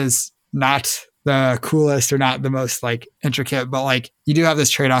is not the coolest or not the most like intricate, but like you do have this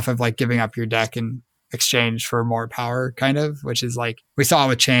trade-off of like giving up your deck in exchange for more power, kind of, which is like we saw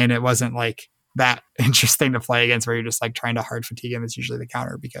with Chain. It wasn't like that interesting to play against, where you're just like trying to hard fatigue him is usually the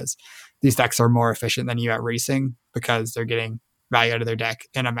counter, because these decks are more efficient than you at racing because they're getting value out of their deck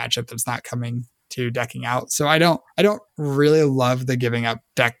in a matchup that's not coming to decking out. So I don't really love the giving up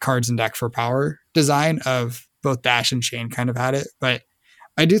deck cards and deck for power design of both Dash and Chain kind of had it, but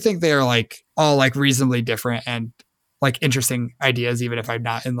I do think they are like all like reasonably different and like interesting ideas, even if I'm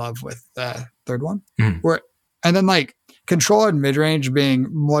not in love with the third one. And then like control and mid-range being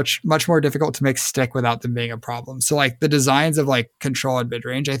much more difficult to make stick without them being a problem. So like the designs of like control and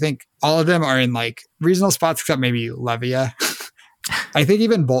mid-range, I think all of them are in like reasonable spots, except maybe Levia. I think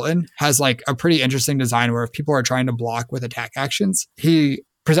even Bolton has like a pretty interesting design where if people are trying to block with attack actions, he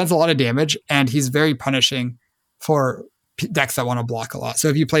presents a lot of damage and he's very punishing for decks that want to block a lot. So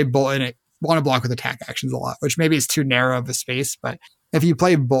if you play Bolton, want to block with attack actions a lot, which maybe is too narrow of a space, but if you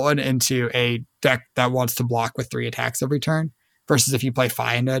play Bolton into a deck that wants to block with 3 attacks every turn, versus if you play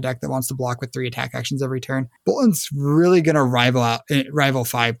Phi into a deck that wants to block with 3 attack actions every turn, Bolton's really going to rival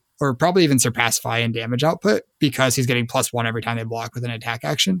Phi, or probably even surpass Phi in damage output, because he's getting +1 every time they block with an attack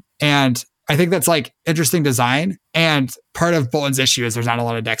action. And I think that's like interesting design. And part of Bolton's issue is there's not a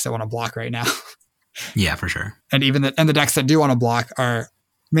lot of decks that want to block right now. Yeah, for sure. And even the decks that do want to block are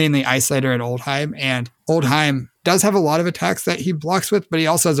mainly Isolator and Oldheim. And Oldheim does have a lot of attacks that he blocks with, but he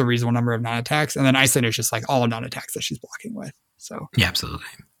also has a reasonable number of non-attacks. And then Isolator is just like all non-attacks that she's blocking with. So yeah, absolutely.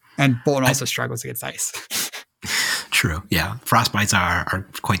 And Bolton also struggles against ice. True. Yeah. Frostbites are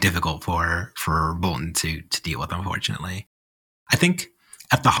quite difficult for Bolton to deal with, unfortunately. I think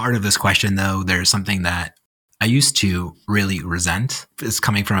at the heart of this question, though, there's something that I used to really resent. It's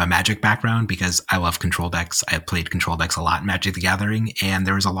coming from a Magic background, because I love control decks. I have played control decks a lot in Magic the Gathering, and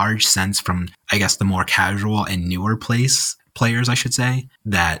there was a large sense from, I guess, the more casual and newer players, I should say,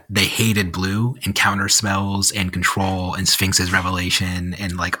 that they hated blue and counter spells and control and Sphinx's Revelation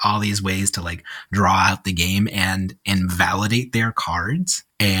and like all these ways to like draw out the game and invalidate their cards.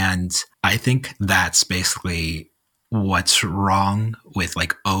 And I think that's basically what's wrong with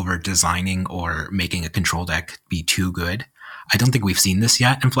like over designing or making a control deck be too good. I don't think we've seen this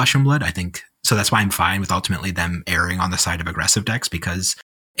yet in Flesh and Blood. I think so. That's why I'm fine with ultimately them erring on the side of aggressive decks, because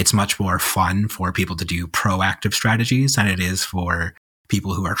it's much more fun for people to do proactive strategies than it is for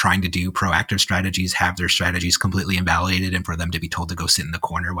people who are trying to do proactive strategies, have their strategies completely invalidated, and for them to be told to go sit in the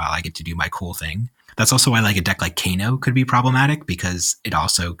corner while I get to do my cool thing. That's also why like a deck like Kano could be problematic, because it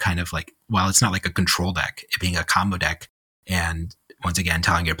also kind of like, while it's not like a control deck, it being a combo deck and once again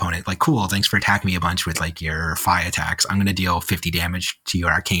telling your opponent, like, cool, thanks for attacking me a bunch with like your Fi attacks. I'm going to deal 50 damage to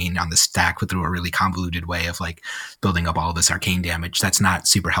your arcane on the stack through a really convoluted way of like building up all this arcane damage. That's not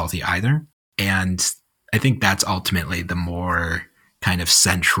super healthy either. And I think that's ultimately the more kind of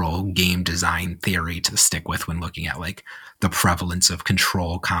central game design theory to stick with when looking at like the prevalence of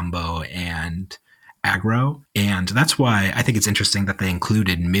control, combo, and aggro. And that's why I think it's interesting that they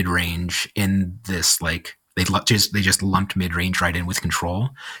included mid-range in this, like, they just lumped mid-range right in with control,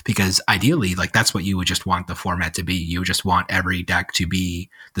 because ideally, like, that's what you would just want the format to be. You would just want every deck to be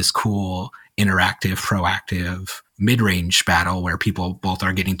this cool, interactive, proactive mid-range battle where people both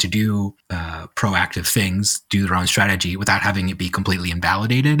are getting to do proactive things, do their own strategy without having it be completely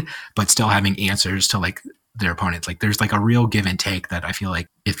invalidated, but still having answers to like their opponents. Like there's like a real give and take that I feel like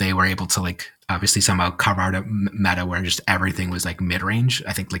if they were able to like obviously somehow carve out a meta where just everything was like mid-range,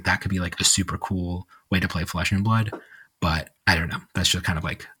 I think like that could be like a super cool way to play Flesh and Blood. But I don't know. That's just kind of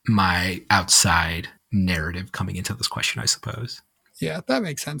like my outside narrative coming into this question, I suppose. Yeah, that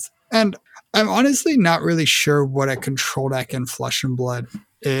makes sense. And I'm honestly not really sure what a control deck in Flesh and Blood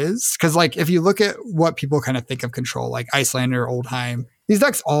is. Because like if you look at what people kind of think of control, like Icelander, Oldheim, these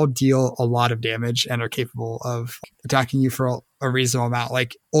decks all deal a lot of damage and are capable of attacking you for a reasonable amount.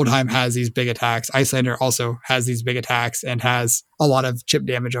 Like Oldheim has these big attacks. Icelander also has these big attacks and has a lot of chip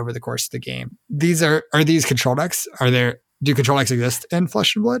damage over the course of the game. These are these control decks? Do control decks exist in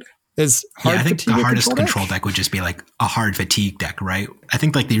Flesh and Blood? Is hard I think fatigue the hardest control deck would just be like a hard fatigue deck, right? I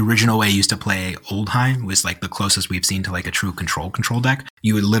think like the original way I used to play Oldheim was like the closest we've seen to like a true control deck.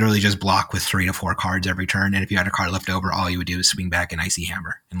 You would literally just block with 3 to 4 cards every turn, and if you had a card left over, all you would do is swing back an Icy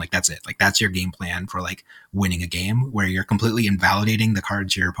Hammer, and like that's it. Like that's your game plan for like winning a game, where you're completely invalidating the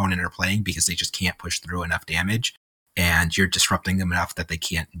cards your opponent are playing because they just can't push through enough damage, and you're disrupting them enough that they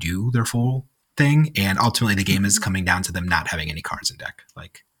can't do their full thing, and ultimately the game is coming down to them not having any cards in deck.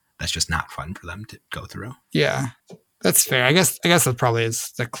 Like that's just not fun for them to go through. Yeah, that's fair. I guess that probably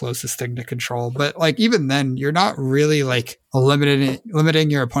is the closest thing to control. But like even then, you're not really like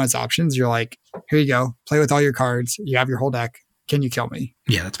limiting your opponent's options. You're like, here you go, play with all your cards. You have your whole deck. Can you kill me?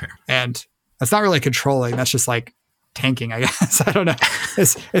 Yeah, that's fair. And that's not really controlling. That's just like tanking, I guess. I don't know.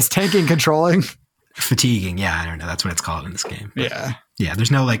 Is tanking controlling? Fatiguing. Yeah, I don't know. That's what it's called in this game. But yeah. There's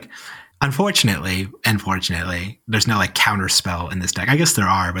no like. Unfortunately, there's no like counter spell in this deck. I guess there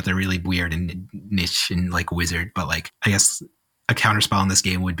are, but they're really weird and niche and like wizard. But like, I guess a counter spell in this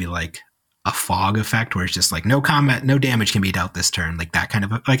game would be like a fog effect, where it's just like no combat, no damage can be dealt this turn. Like that kind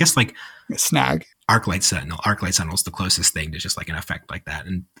of, I guess like snag. Arclight Sentinel. Arclight Sentinel is the closest thing to just like an effect like that.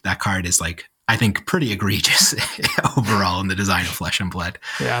 And that card is like, I think pretty egregious overall in the design of Flesh and Blood.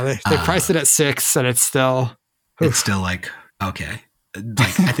 Yeah, they priced it at 6 and it's still like, okay.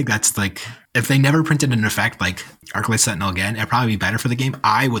 Like I think that's like if they never printed an effect like Arclight Sentinel again, it'd probably be better for the game.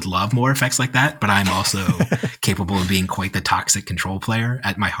 I would love more effects like that, but I'm also capable of being quite the toxic control player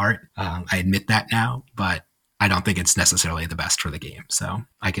at my heart. I admit that now, but I don't think it's necessarily the best for the game. So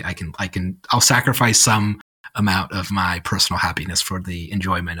I'll sacrifice some amount of my personal happiness for the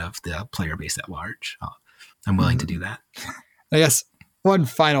enjoyment of the player base at large. I'm willing to do that. I guess one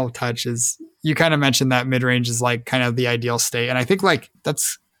final touch is you kind of mentioned that mid-range is like kind of the ideal state. And I think like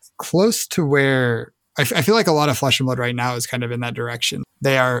that's close to where I feel like a lot of Flesh and Blood right now is kind of in that direction.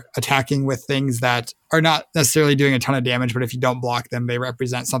 They are attacking with things that are not necessarily doing a ton of damage, but if you don't block them, they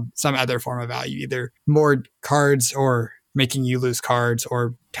represent some other form of value, either more cards or making you lose cards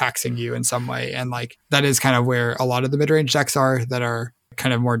or taxing you in some way. And like that is kind of where a lot of the mid-range decks are that are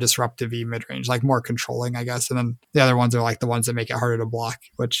kind of more disruptive-y mid-range, like more controlling, I guess. And then the other ones are like the ones that make it harder to block,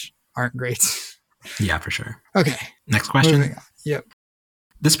 which aren't great. Yeah, for sure. Okay. Next question. Yep.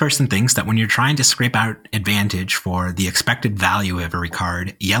 This person thinks that when you're trying to scrape out advantage for the expected value of every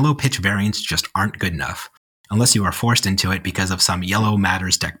card, yellow pitch variants just aren't good enough, unless you are forced into it because of some yellow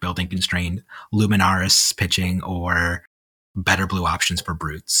matters deck building constraint, Luminaris pitching, or better blue options for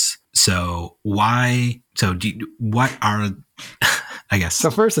brutes. So what are, I guess.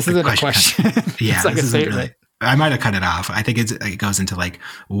 So first, this isn't a question. Yeah, it's like a statement. Really, I might have cut it off. I think it goes into like,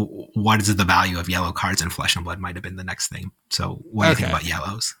 what is the value of yellow cards in Flesh and Blood might have been the next thing. So what do you think about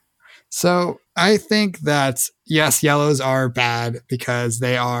yellows? So I think that, yes, yellows are bad because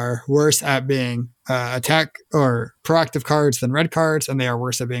they are worse at being attack or proactive cards than red cards, and they are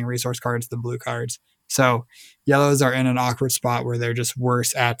worse at being resource cards than blue cards. So yellows are in an awkward spot where they're just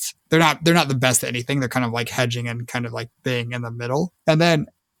worse at, they're not the best at anything. They're kind of like hedging and kind of like being in the middle. And then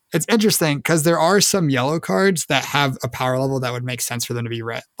it's interesting because there are some yellow cards that have a power level that would make sense for them to be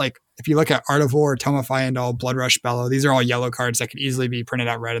red. Like if you look at Artivore, Toma Fyendal, Blood Rush Bellow, these are all yellow cards that could easily be printed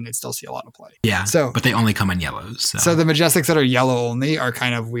out red and they'd still see a lot of play. Yeah, but they only come in yellows. So the Majestics that are yellow only are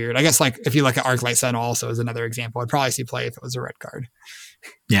kind of weird. I guess like if you look at Arclight Sentinel also is another example. I'd probably see play if it was a red card.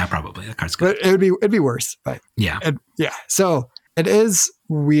 Yeah, probably. That card's good. But it'd be worse. But yeah. So it is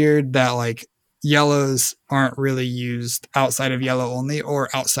weird that like yellows aren't really used outside of yellow only or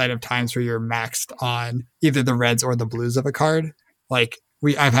outside of times where you're maxed on either the reds or the blues of a card. Like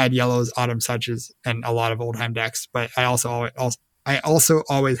I've had yellows, Autumn Touches, and a lot of Oldhim decks, but I also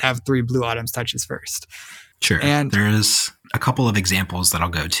always have 3 blue Autumn Touches first. Sure. And there's a couple of examples that I'll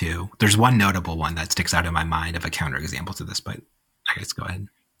go to. There's one notable one that sticks out in my mind of a counter example to this, but I guess go ahead.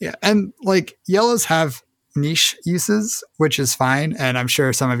 Yeah. And like yellows have niche uses, which is fine. And I'm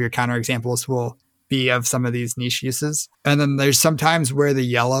sure some of your counter examples will be of some of these niche uses. And then there's sometimes where the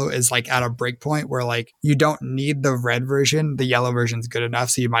yellow is like at a break point where like you don't need the red version. The yellow version's good enough.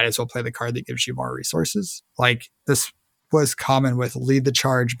 So you might as well play the card that gives you more resources. Like this was common with Lead the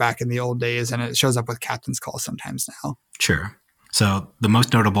Charge back in the old days, and it shows up with Captain's Call sometimes now. Sure. So the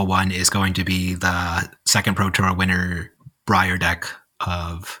most notable one is going to be the second Pro Tour winner Briar deck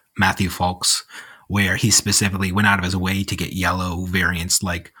of Matthew Fulks, where he specifically went out of his way to get yellow variants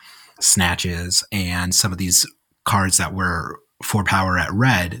like Snatches and some of these cards that were 4 power at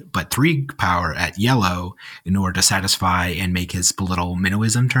red, but 3 power at yellow in order to satisfy and make his Belittle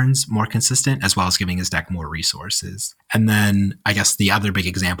Minnowism turns more consistent, as well as giving his deck more resources. And then I guess the other big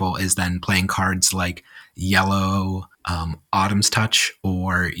example is then playing cards like yellow Autumn's Touch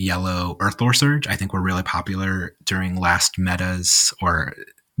or yellow Earthlore Surge. I think were really popular during last metas or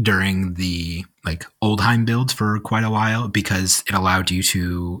during the like Oldhim builds for quite a while because it allowed you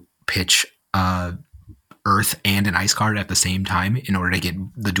to pitch Earth and an Ice card at the same time in order to get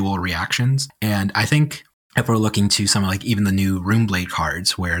the dual reactions. And I think if we're looking to some like even the new Runeblade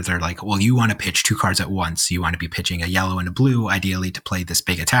cards where they're like, well, you want to pitch 2 cards at once. You want to be pitching a yellow and a blue, ideally to play this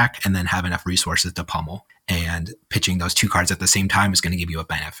big attack and then have enough resources to pummel. And pitching those 2 cards at the same time is going to give you a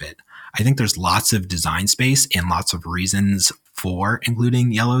benefit. I think there's lots of design space and lots of reasons for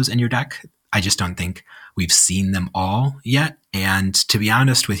including yellows in your deck. I just don't think we've seen them all yet. And to be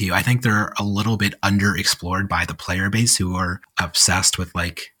honest with you, I think they're a little bit underexplored by the player base who are obsessed with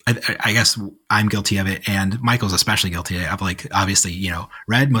like, I guess I'm guilty of it. And Michael's especially guilty of like, obviously, you know,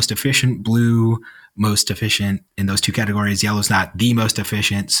 red, most efficient, blue, most efficient in those 2 categories. Yellow's not the most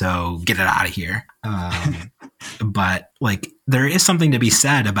efficient. So get it out of here. But like there is something to be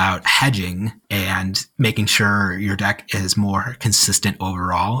said about hedging and making sure your deck is more consistent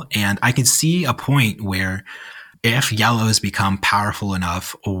overall. And I can see a point where if yellows become powerful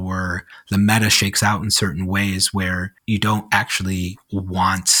enough or the meta shakes out in certain ways where you don't actually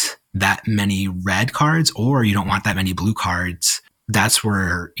want that many red cards or you don't want that many blue cards, that's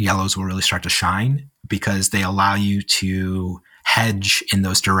where yellows will really start to shine because they allow you to hedge in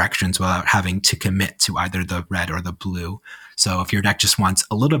those directions without having to commit to either the red or the blue. So if your deck just wants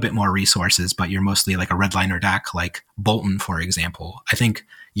a little bit more resources, but you're mostly like a redliner deck, like Bolton, for example, I think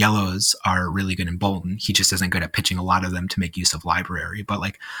yellows are really good in Bolton. He just isn't good at pitching a lot of them to make use of library. But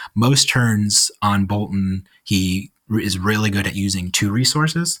like most turns on Bolton, he is really good at using 2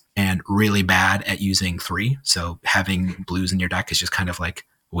 resources and really bad at using 3. So having blues in your deck is just kind of like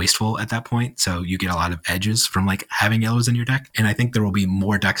wasteful at that point. So you get a lot of edges from like having yellows in your deck. And I think there will be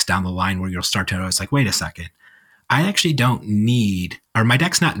more decks down the line where you'll start to notice like, wait a second, I actually don't need, or my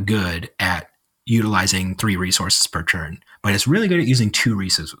deck's not good at utilizing 3 resources per turn, but it's really good at using 2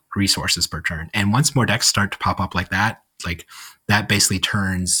 resources per turn. And once more decks start to pop up like that basically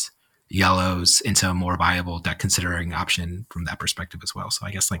turns yellows into a more viable deck considering option from that perspective as well. So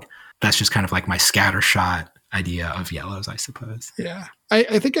I guess like that's just kind of like my scattershot idea of yellows, I suppose. Yeah.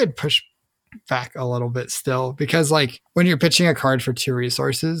 I think I'd push back a little bit still because like when you're pitching a card for 2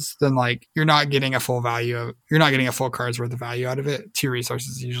 resources, then like you're not getting a full card's worth of value out of it. 2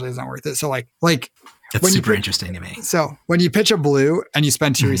 resources usually isn't worth it. So like that's super interesting to me. So when you pitch a blue and you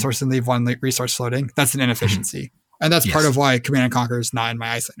spend 2 resources and leave 1 resource floating, that's an inefficiency. And that's part of why Command & Conquer is not in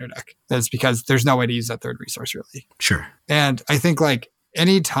my Icelander deck. That's because there's no way to use that 3rd resource really. Sure. And I think like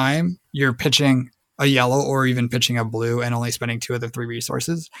anytime you're pitching a yellow or even pitching a blue and only spending 2 of the 3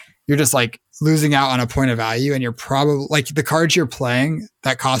 resources, you're just like losing out on a point of value. And you're probably like the cards you're playing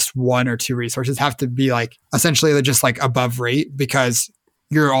that cost 1 or 2 resources have to be like essentially they're just like above rate because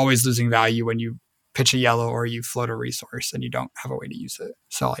you're always losing value when you pitch a yellow or you float a resource and you don't have a way to use it.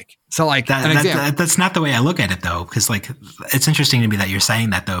 So that's not the way I look at it though. Cause like, it's interesting to me that you're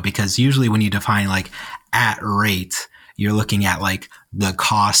saying that though, because usually when you define like at rate, you're looking at like the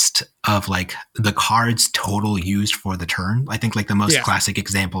cost of like the cards total used for the turn. I think like the most classic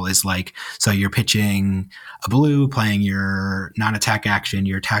example is like, so you're pitching a blue, playing your non-attack action,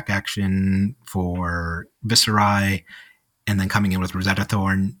 your attack action for Viscerai, and then coming in with Rosetta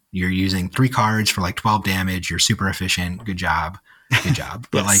Thorn. You're using 3 cards for like 12 damage. You're super efficient. Good job.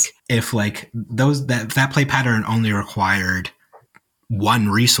 But like if like that play pattern only required 1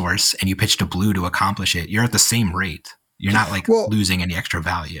 resource and you pitched a blue to accomplish it, you're at the same rate. You're not like losing any extra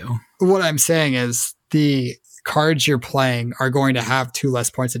value. What I'm saying is the cards you're playing are going to have 2 less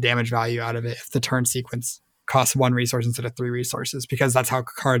points of damage value out of it if the turn sequence costs 1 resource instead of 3 resources, because that's how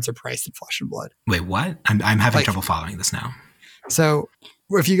cards are priced in Flesh and Blood. Wait, what? I'm having trouble following this now. So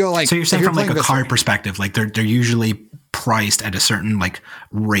if you go like, so you're saying from like a card perspective, like they're usually priced at a certain like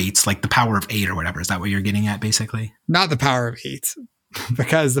rates, like the power of 8 or whatever. Is that what you're getting at basically? Not the power of 8,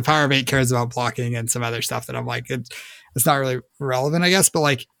 because the power of 8 cares about blocking and some other stuff that I'm like, it's not really relevant, I guess. But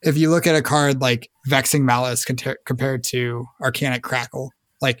like if you look at a card like Vexing Malice compared to Arcanic Crackle,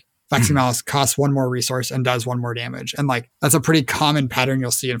 like Vexing Malice costs 1 more resource and does 1 more damage. And like, that's a pretty common pattern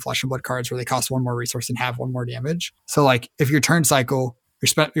you'll see in Flesh and Blood cards where they cost 1 more resource and have 1 more damage. So like if your turn cycle,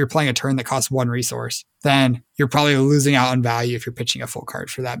 you're playing a turn that costs 1 resource, then you're probably losing out on value if you're pitching a full card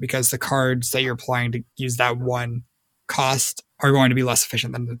for that, because the cards that you're playing to use that 1 cost are going to be less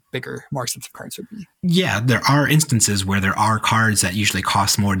efficient than the bigger, more expensive cards would be. Yeah, there are instances where there are cards that usually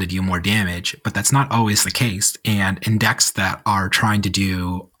cost more to do more damage, but that's not always the case. And in decks that are trying to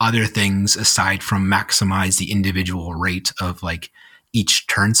do other things aside from maximize the individual rate of like each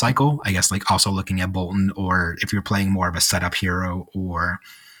turn cycle, I guess like also looking at Bolton, or if you're playing more of a setup hero, or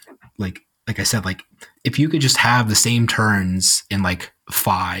like I said, like if you could just have the same turns in like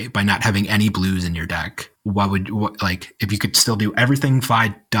Fi by not having any blues in your deck, like if you could still do everything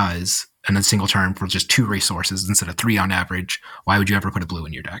Fi does in a single turn for just 2 resources instead of 3 on average, why would you ever put a blue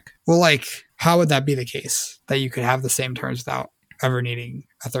in your deck? Well, like how would that be the case that you could have the same turns without ever needing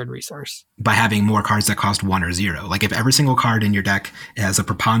a 3rd resource? By having more cards that cost 1 or 0. Like if every single card in your deck has a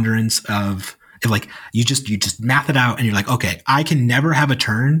preponderance of, if like you just math it out and you're like, okay, I can never have a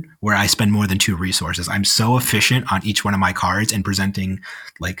turn where I spend more than 2 resources. I'm so efficient on each one of my cards and presenting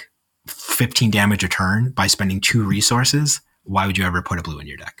like 15 damage a turn by spending 2 resources. Why would you ever put a blue in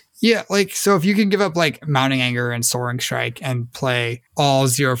your deck? Yeah, like so if you can give up like Mounting Anger and Soaring Strike and play all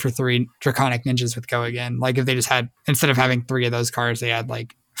 0 for 3 Draconic Ninjas with Go Again, like if they just had, instead of having 3 of those cards, they had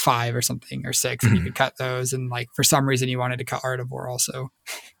like 5 or something or 6, and you could cut those, and like for some reason you wanted to cut Artivore also.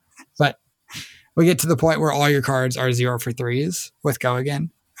 But we get to the point where all your cards are 0 for 3s with Go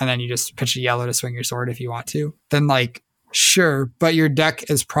Again, and then you just pitch a yellow to swing your sword if you want to. Then like, sure, but your deck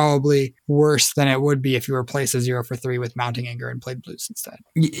is probably worse than it would be if you replaced a 0 for 3 with Mounting Anger and played blues instead.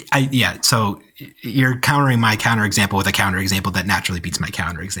 Yeah, so you're countering my counterexample with a counterexample that naturally beats my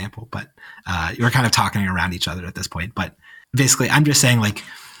counterexample, but you're kind of talking around each other at this point. But basically, I'm just saying like,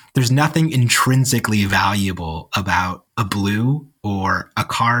 there's nothing intrinsically valuable about a blue or a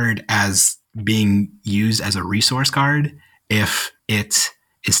card as being used as a resource card if it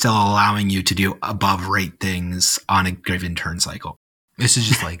is still allowing you to do above rate things on a given turn cycle. This is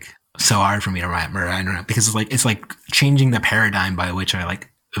just like so hard for me to remember. I don't know, because it's like changing the paradigm by which I like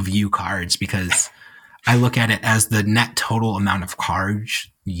view cards, because I look at it as the net total amount of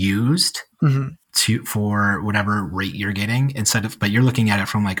cards used for whatever rate you're getting, but you're looking at it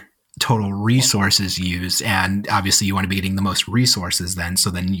from like total resources used, and obviously you want to be getting the most resources then, so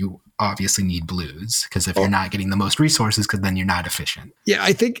then you obviously need blues, because if you're not getting the most resources, because then you're not efficient. Yeah,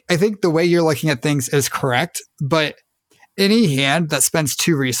 I think the way you're looking at things is correct, but any hand that spends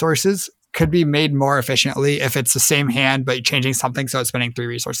 2 resources could be made more efficiently if it's the same hand, but you're changing something so it's spending 3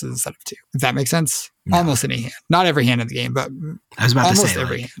 resources instead of 2. If that makes sense? No. Almost any hand. Not every hand in the game, but I was about almost to say,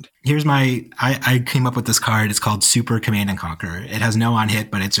 every like, hand. Here's I came up with this card. It's called Super Command and Conquer. It has no on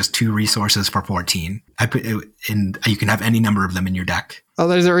hit, but it's just 2 resources for 14. I put it in, you can have any number of them in your deck. Oh,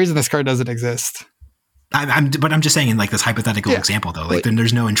 there's a reason this card doesn't exist. But I'm just saying in like this hypothetical example though, like then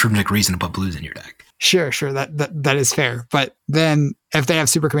there's no intrinsic reason to put blues in your deck. Sure. That is fair. But then if they have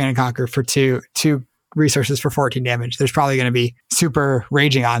Super Command and Conquer for two resources for 14 damage, there's probably going to be Super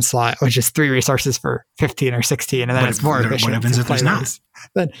Raging Onslaught, which is 3 resources for 15 or 16. And then it's more efficient. What happens if there's not?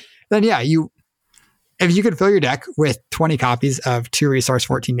 Then yeah, if you could fill your deck with 20 copies of 2 resource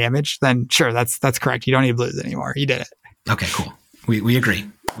 14 damage, then sure, that's correct. You don't need blues anymore. You did it. Okay, cool. We agree.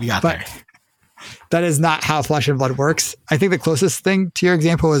 We got there. That is not how Flesh and Blood works. I think the closest thing to your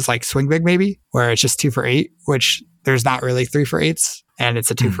example is like Swing Big, maybe, where it's just 2 for 8, which there's not really 3 for 8s, and it's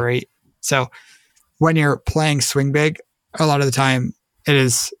a 2 for 8. So when you're playing Swing Big, a lot of the time it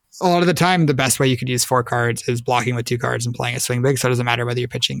is a lot of the time, the best way you could use 4 cards is blocking with 2 cards and playing a swing big. So it doesn't matter whether you're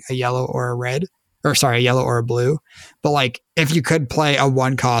pitching a yellow or a yellow or a blue. But like, if you could play a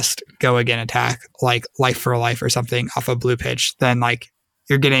 1 cost go again attack, like Life for a Life or something off a blue pitch, then like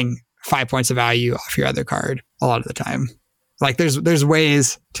you're getting 5 points of value off your other card a lot of the time. Like there's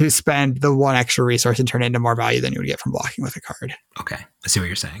ways to spend the 1 extra resource and turn it into more value than you would get from blocking with a card. Okay. I see what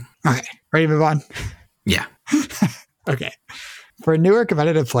you're saying. Okay. Ready to move on? Yeah. Okay. For newer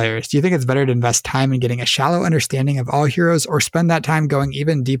competitive players, do you think it's better to invest time in getting a shallow understanding of all heroes or spend that time going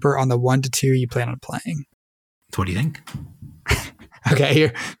even deeper on the 1 to 2 you plan on playing? What do you think? Okay.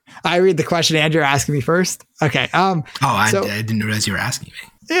 Here, I read the question and you're asking me first. Okay. I didn't realize you were asking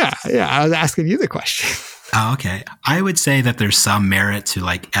me. Yeah. I was asking you the question. Oh, okay. I would say that there's some merit to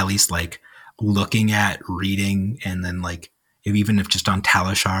like at least like looking at, reading, and then like even if just on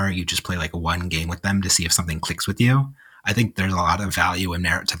Talishar you just play like 1 game with them to see if something clicks with you. I think there's a lot of value and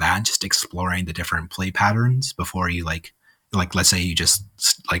merit to that, just exploring the different play patterns before you like let's say you just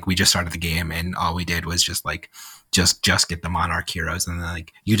like we just started the game and all we did was just get the Monarch heroes, and then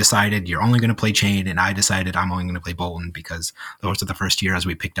like you decided you're only going to play Chain and I decided I'm only going to play Bolton because those are the first heroes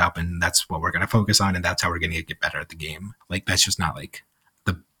we picked up and that's what we're going to focus on and that's how we're going to get better at the game. Like that's just not like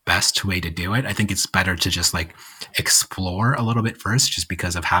the best way to do it. I think it's better to just like explore a little bit first, just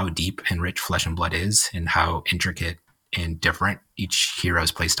because of how deep and rich Flesh and Blood is and how intricate and different each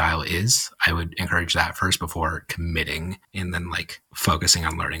hero's playstyle is. I would encourage that first before committing and then like focusing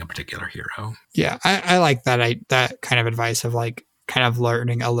on learning a particular hero. Yeah, I like that kind of advice of like kind of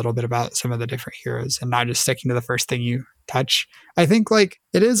learning a little bit about some of the different heroes and not just sticking to the first thing you touch. I think like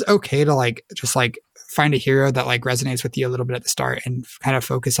it is okay to like just like find a hero that like resonates with you a little bit at the start and kind of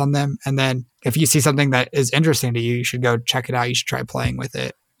focus on them. And then if you see something that is interesting to you, you should go check it out. You should try playing with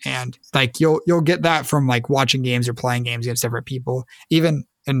it. And like you'll get that from like watching games or playing games against different people. Even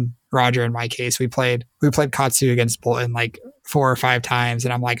in Roger, in my case, we played Katsu against Bolton like 4 or 5 times,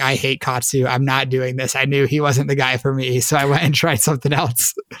 and I'm like, I hate Katsu. I'm not doing this. I knew he wasn't the guy for me, so I went and tried something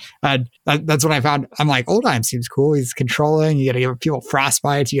else. And that's when I found. I'm like, Oldheim seems cool. He's controlling. You got to give people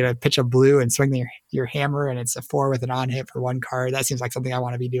frostbites. You got to pitch a blue and swing your hammer, and it's a 4 with an on hit for 1 card. That seems like something I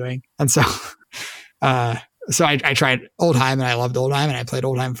want to be doing. And so. So I tried Oldheim and I loved Oldheim and I played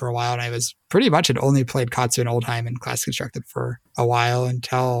Oldheim for a while, and I was pretty much had only played Katsu and Oldheim in Classic Constructed for a while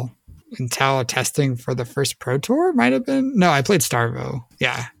until testing for the first Pro Tour might have been. No, I played Starvo.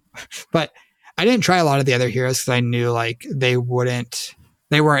 Yeah. But I didn't try a lot of the other heroes because I knew like they weren't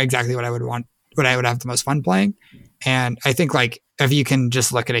exactly what I would want, what I would have the most fun playing. And I think like if you can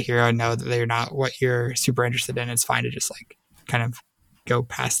just look at a hero and know that they're not what you're super interested in, it's fine to just like kind of go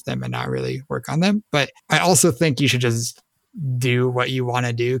past them and not really work on them. But I also think you should just do what you want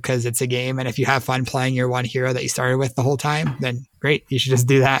to do because it's a game. And if you have fun playing your one hero that you started with the whole time, then great, you should just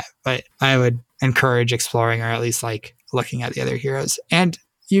do that. But I would encourage exploring or at least like looking at the other heroes. And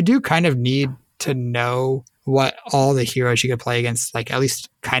you do kind of need to know what all the heroes you could play against, like at least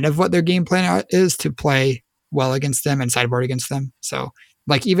kind of what their game plan is to play well against them and sideboard against them. So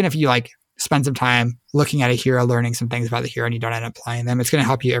like even if you like spend some time looking at a hero, learning some things about the hero and you don't end up playing them, it's going to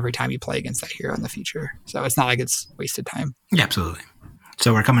help you every time you play against that hero in the future. So it's not like it's wasted time. Yeah, absolutely.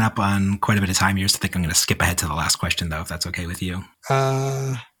 So we're coming up on quite a bit of time here, so I think I'm going to skip ahead to the last question though, if that's okay with you.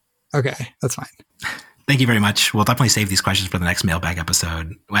 Okay, that's fine. Thank you very much. We'll definitely save these questions for the next mailbag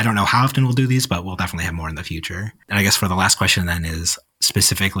episode. I don't know how often we'll do these, but we'll definitely have more in the future. And I guess for the last question then is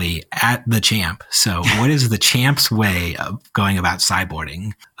specifically at the champ. So what is the champ's way of going about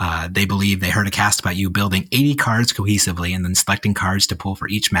sideboarding? They believe they heard a cast about you building 80 cards cohesively and then selecting cards to pull for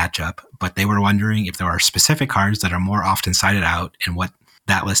each matchup. But they were wondering if there are specific cards that are more often sided out and what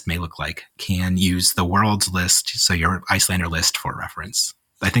that list may look like. Can use the world's list, so your Icelander list, for reference.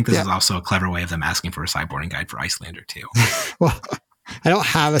 I think this is also a clever way of them asking for a sideboarding guide for Icelander too. Well, I don't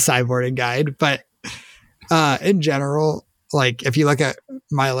have a sideboarding guide, but in general, like if you look at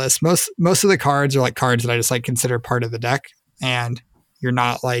my list, most of the cards are like cards that I just like consider part of the deck, and you're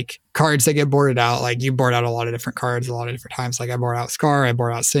not like cards that get boarded out. Like you board out a lot of different cards a lot of different times. Like I board out Scar, I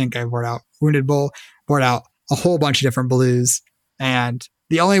board out Sink, I board out Wounded Bull, board out a whole bunch of different blues, and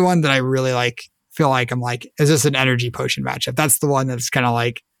the only one that I really like feel like I'm like, is this an energy potion matchup? That's the one that's kind of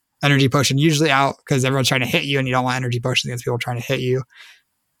like energy potion usually out because everyone's trying to hit you and you don't want energy potions against people trying to hit you.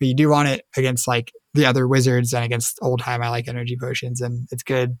 But you do want it against like the other wizards and against Oldheim. I like energy potions and it's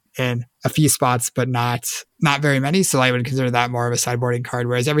good in a few spots, but not very many. So I would consider that more of a sideboarding card,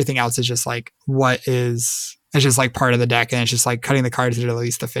 whereas everything else is just like it's just like part of the deck, and it's just like cutting the cards that are the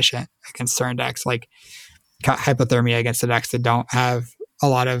least efficient against certain decks. Like cut Hypothermia against the decks that don't have a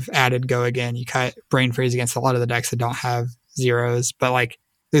lot of added go again. You cut Brain Freeze against a lot of the decks that don't have zeros. But like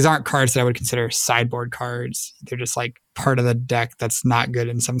these aren't cards that I would consider sideboard cards. They're just like part of the deck that's not good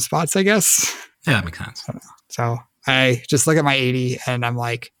in some spots, I guess. Yeah, that makes sense. So I just look at my 80 and I'm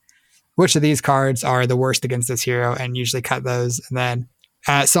like, which of these cards are the worst against this hero, and usually cut those. And then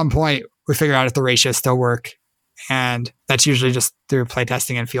at some point we figure out if the ratios still work. And that's usually just through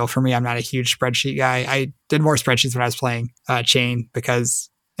playtesting and feel. For me, I'm not a huge spreadsheet guy. I did more spreadsheets when I was playing Chain because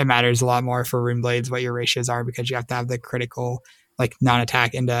it matters a lot more for Rune Blades what your ratios are, because you have to have the critical, like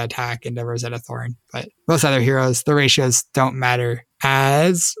non-attack into Rosetta Thorn. But most other heroes, the ratios don't matter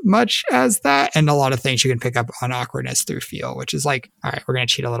as much as that. And a lot of things you can pick up on awkwardness through feel, which is like, all right, we're going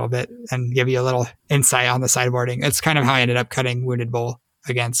to cheat a little bit and give you a little insight on the sideboarding. It's kind of how I ended up cutting Wounded Bull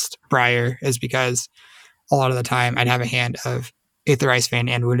against Briar, is because a lot of the time I'd have a hand of Aether Ice Vein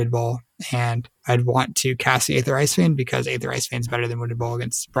and Wounded Bull, and I'd want to cast the Aether Ice Vein because Aether Ice Vein is better than Wounded Bull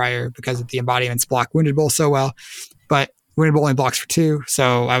against Briar because the embodiments block Wounded Bull so well. But Wounded Bull only blocks for 2,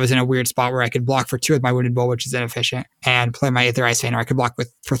 so I was in a weird spot where I could block for 2 with my Wounded Bull, which is inefficient, and play my Aether Ice Vein, or I could block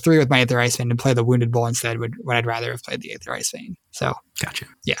for 3 with my Aether Ice Vein and play the Wounded Bull instead when I'd rather have played the Aether Ice Vein. So, gotcha.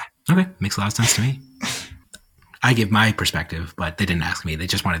 Yeah. Okay, makes a lot of sense to me. I give my perspective, but they didn't ask me. They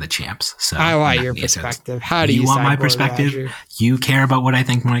just wanted the champs. So I want your perspective. How do you want my perspective? Roger? You care about what I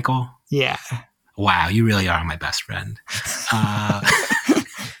think, Michael? Yeah. Wow, you really are my best friend. I'm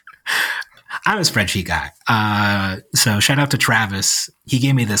a spreadsheet guy. So shout out to Travis. He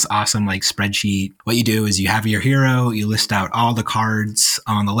gave me this awesome like spreadsheet. What you do is you have your hero, you list out all the cards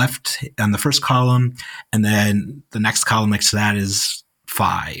on the left, on the first column, and then the next column next to that is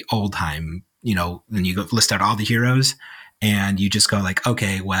old time. Then you go list out all the heroes, and you just go like,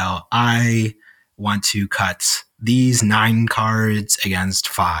 okay, well, I want to cut these 9 cards against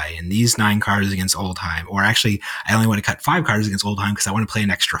Phi and these 9 cards against Oldheim. Or actually, I only want to cut 5 cards against Oldheim because I want to play an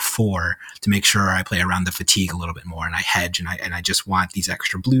extra 4 to make sure I play around the fatigue a little bit more, and I hedge, and I just want these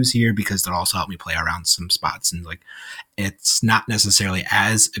extra blues here because they'll also help me play around some spots. And like, it's not necessarily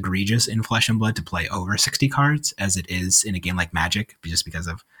as egregious in Flesh and Blood to play over 60 cards as it is in a game like Magic, just because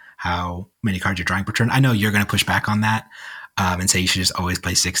of how many cards you're drawing per turn. I know you're going to push back on that and say you should just always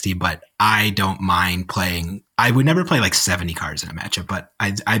play 60, but I don't mind playing. I would never play like 70 cards in a matchup, but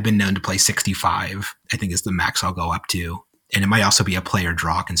I've been known to play 65, I think is the max I'll go up to. And it might also be a player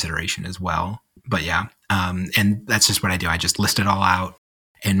draw consideration as well. But yeah, and that's just what I do. I just list it all out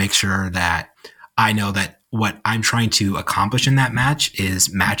and make sure that I know that what I'm trying to accomplish in that match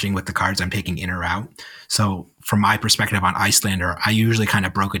is matching with the cards I'm taking in or out. So from my perspective on Icelander, I usually kind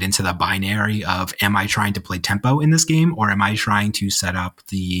of broke it into the binary of, am I trying to play tempo in this game, or am I trying to set up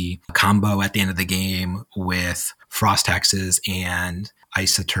the combo at the end of the game with Frost Hexes and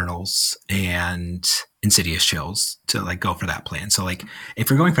Ice Eternals and Insidious Chills to like go for that plan. So like, if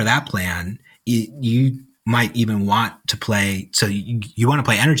you're going for that plan, you might even want to play, so you want to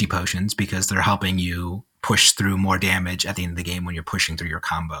play energy potions because they're helping you push through more damage at the end of the game when you're pushing through your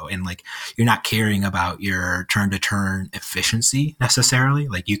combo. And like, you're not caring about your turn to turn efficiency necessarily.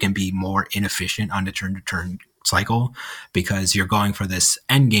 Like, you can be more inefficient on the turn to turn cycle because you're going for this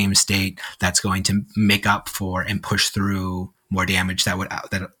end game state that's going to make up for and push through more damage that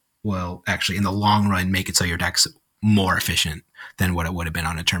will actually in the long run make it so your deck's more efficient than what it would have been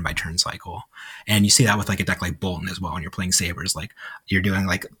on a turn-by-turn cycle. And you see that with like a deck like Bolton as well when you're playing Sabres. Like, you're doing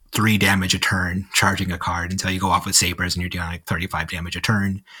like 3 damage a turn, charging a card until you go off with Sabres and you're doing like 35 damage a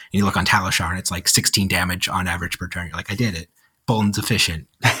turn. And you look on Talishar and it's like 16 damage on average per turn. You're like, I did it. Bolton's efficient.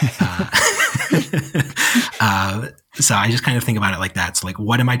 So I just kind of think about it like that. So like,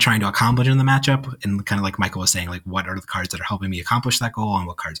 what am I trying to accomplish in the matchup? And kind of like Michael was saying, like, what are the cards that are helping me accomplish that goal and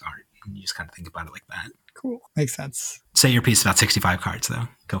what cards aren't? And you just kind of think about it like that. Cool. Makes sense. Say your piece about 65 cards, though.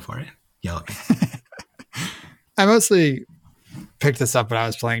 Go for it. Yell at me. I mostly picked this up when I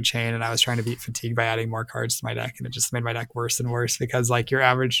was playing Chain, and I was trying to beat fatigue by adding more cards to my deck, and it just made my deck worse and worse because like your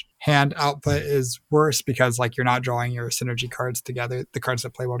average hand output is worse because like you're not drawing your synergy cards together, the cards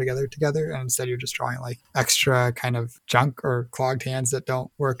that play well together, and instead you're just drawing like extra kind of junk or clogged hands that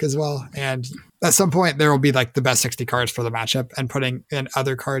don't work as well. And at some point there will be like the best 60 cards for the matchup, and putting in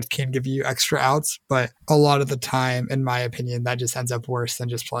other cards can give you extra outs, but a lot of the time, in my opinion, that just ends up worse than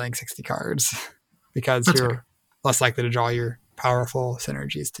just playing 60 cards because you're less likely to draw your powerful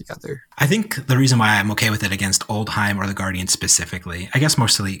synergies together. I think the reason why I'm okay with it against Oldheim or the Guardian specifically, I guess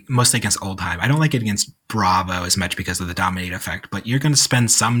mostly against Oldheim. I don't like it against Bravo as much because of the dominate effect, but you're going to spend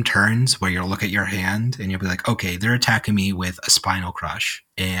some turns where you'll look at your hand and you'll be like, okay, they're attacking me with a Spinal Crush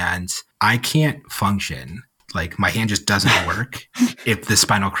and I can't function Like my hand just doesn't work if the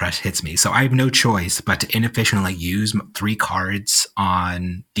Spinal Crush hits me. So I have no choice but to inefficiently use 3 cards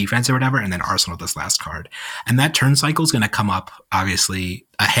on defense or whatever, and then arsenal this last card. And that turn cycle is going to come up, obviously,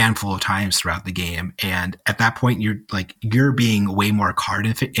 a handful of times throughout the game. And at that point, you're being way more card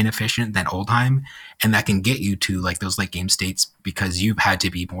inefficient than Oldhim. And that can get you to like those late game states because you've had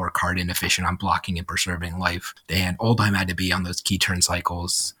to be more card inefficient on blocking and preserving life. And Oldhim had to be on those key turn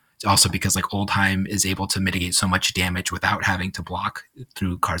cycles. Also because like Oldhim is able to mitigate so much damage without having to block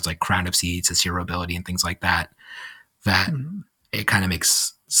through cards like Crown of Seeds, his hero ability, and things like that, it kind of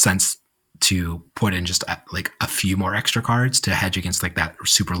makes sense to put in just like a few more extra cards to hedge against like that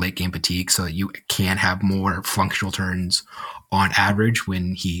super late game fatigue so that you can have more functional turns on average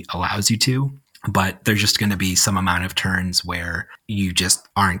when he allows you to. But there's just going to be some amount of turns where you just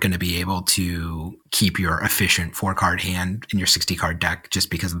aren't going to be able to keep your efficient 4-card hand in your 60-card deck just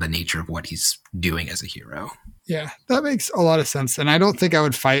because of the nature of what he's doing as a hero. Yeah, that makes a lot of sense. And I don't think I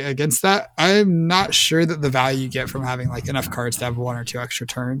would fight against that. I'm not sure that the value you get from having like enough cards to have 1 or 2 extra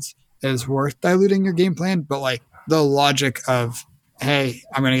turns is worth diluting your game plan. But like the logic of, hey,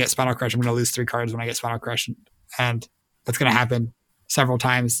 I'm going to get Spinal Crush. I'm going to lose 3 cards when I get Spinal Crush. And that's going to happen several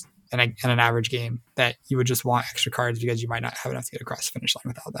times in an average game, that you would just want extra cards because you might not have enough to get across the finish line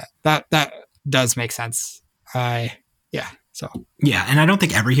without that. That does make sense. Yeah, and I don't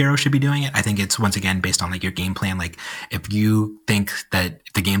think every hero should be doing it. I think it's, once again, based on like your game plan. Like if you think that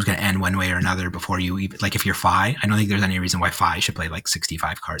the game's going to end one way or another before you even, like if you're Fi, I don't think there's any reason why Fi should play like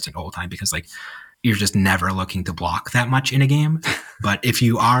 65 cards in Oldhim, because like you're just never looking to block that much in a game. But if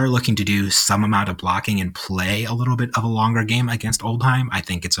you are looking to do some amount of blocking and play a little bit of a longer game against Oldhim, I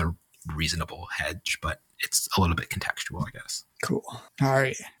think it's a reasonable hedge, but it's a little bit contextual, I guess. Cool. All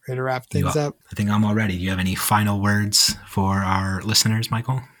right. Ready to wrap things up? I think I'm all ready. Do you have any final words for our listeners,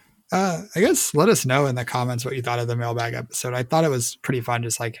 Michael? I guess let us know in the comments what you thought of the mailbag episode. I thought it was pretty fun,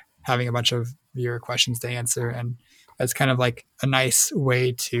 just like having a bunch of viewer questions to answer. And it's kind of like a nice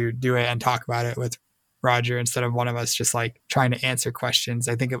way to do it and talk about it with Roger instead of one of us just like trying to answer questions.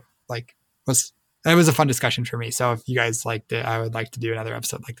 I think it was a fun discussion for me. So if you guys liked it, I would like to do another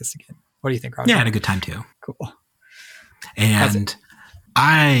episode like this again. What do you think, Roger? Yeah, I had a good time too. Cool. And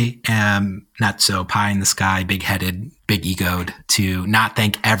I am not so pie in the sky, big-headed, big-egoed to not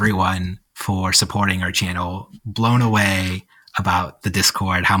thank everyone for supporting our channel. Blown away about the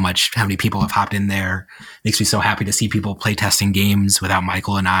Discord, how many people have hopped in there. Makes me so happy to see people play testing games without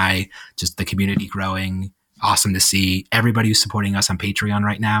Michael and I, just the community growing. Awesome to see everybody who's supporting us on Patreon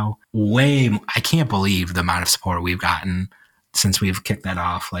right now. I can't believe the amount of support we've gotten since we've kicked that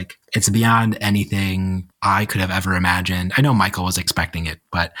off. Like, it's beyond anything I could have ever imagined. I know Michael was expecting it,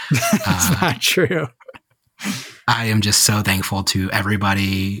 but it's not true. I am just so thankful to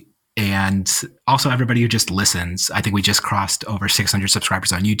everybody, and also everybody who just listens. I think we just crossed over 600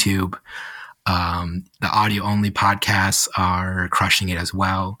 subscribers on YouTube. The audio only podcasts are crushing it as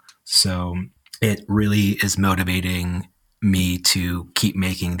well. So it really is motivating me to keep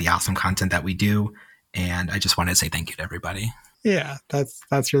making the awesome content that we do. And I just wanted to say thank you to everybody. Yeah,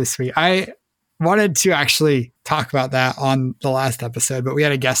 that's really sweet. I wanted to actually talk about that on the last episode, but we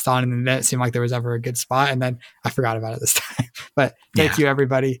had a guest on and it didn't seem like there was ever a good spot. And then I forgot about it this time. But thank you,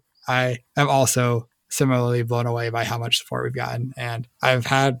 everybody. I am also similarly blown away by how much support we've gotten. And I've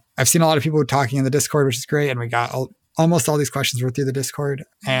seen a lot of people talking in the Discord, which is great. And we got almost all these questions were through the Discord.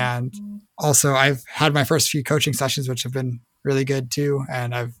 And also I've had my first few coaching sessions, which have been really good too.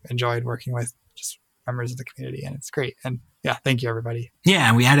 And I've enjoyed working with just members of the community, and it's great. And yeah, thank you, everybody. Yeah,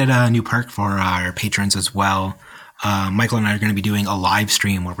 and we added a new perk for our patrons as well. Michael and I are going to be doing a live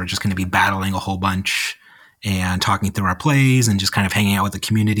stream where we're just going to be battling a whole bunch and talking through our plays and just kind of hanging out with the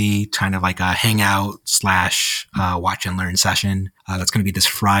community, kind of like a hangout / watch and learn session. That's going to be this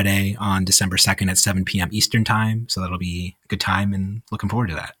Friday on December 2nd at 7 p.m. Eastern time. So that'll be a good time and looking forward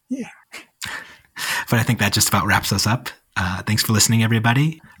to that. Yeah. But I think that just about wraps us up. Thanks for listening,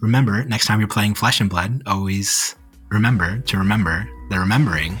 everybody. Remember, next time you're playing Flesh and Blood, always remember the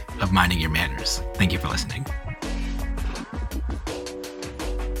remembering of minding your manners. Thank you for listening.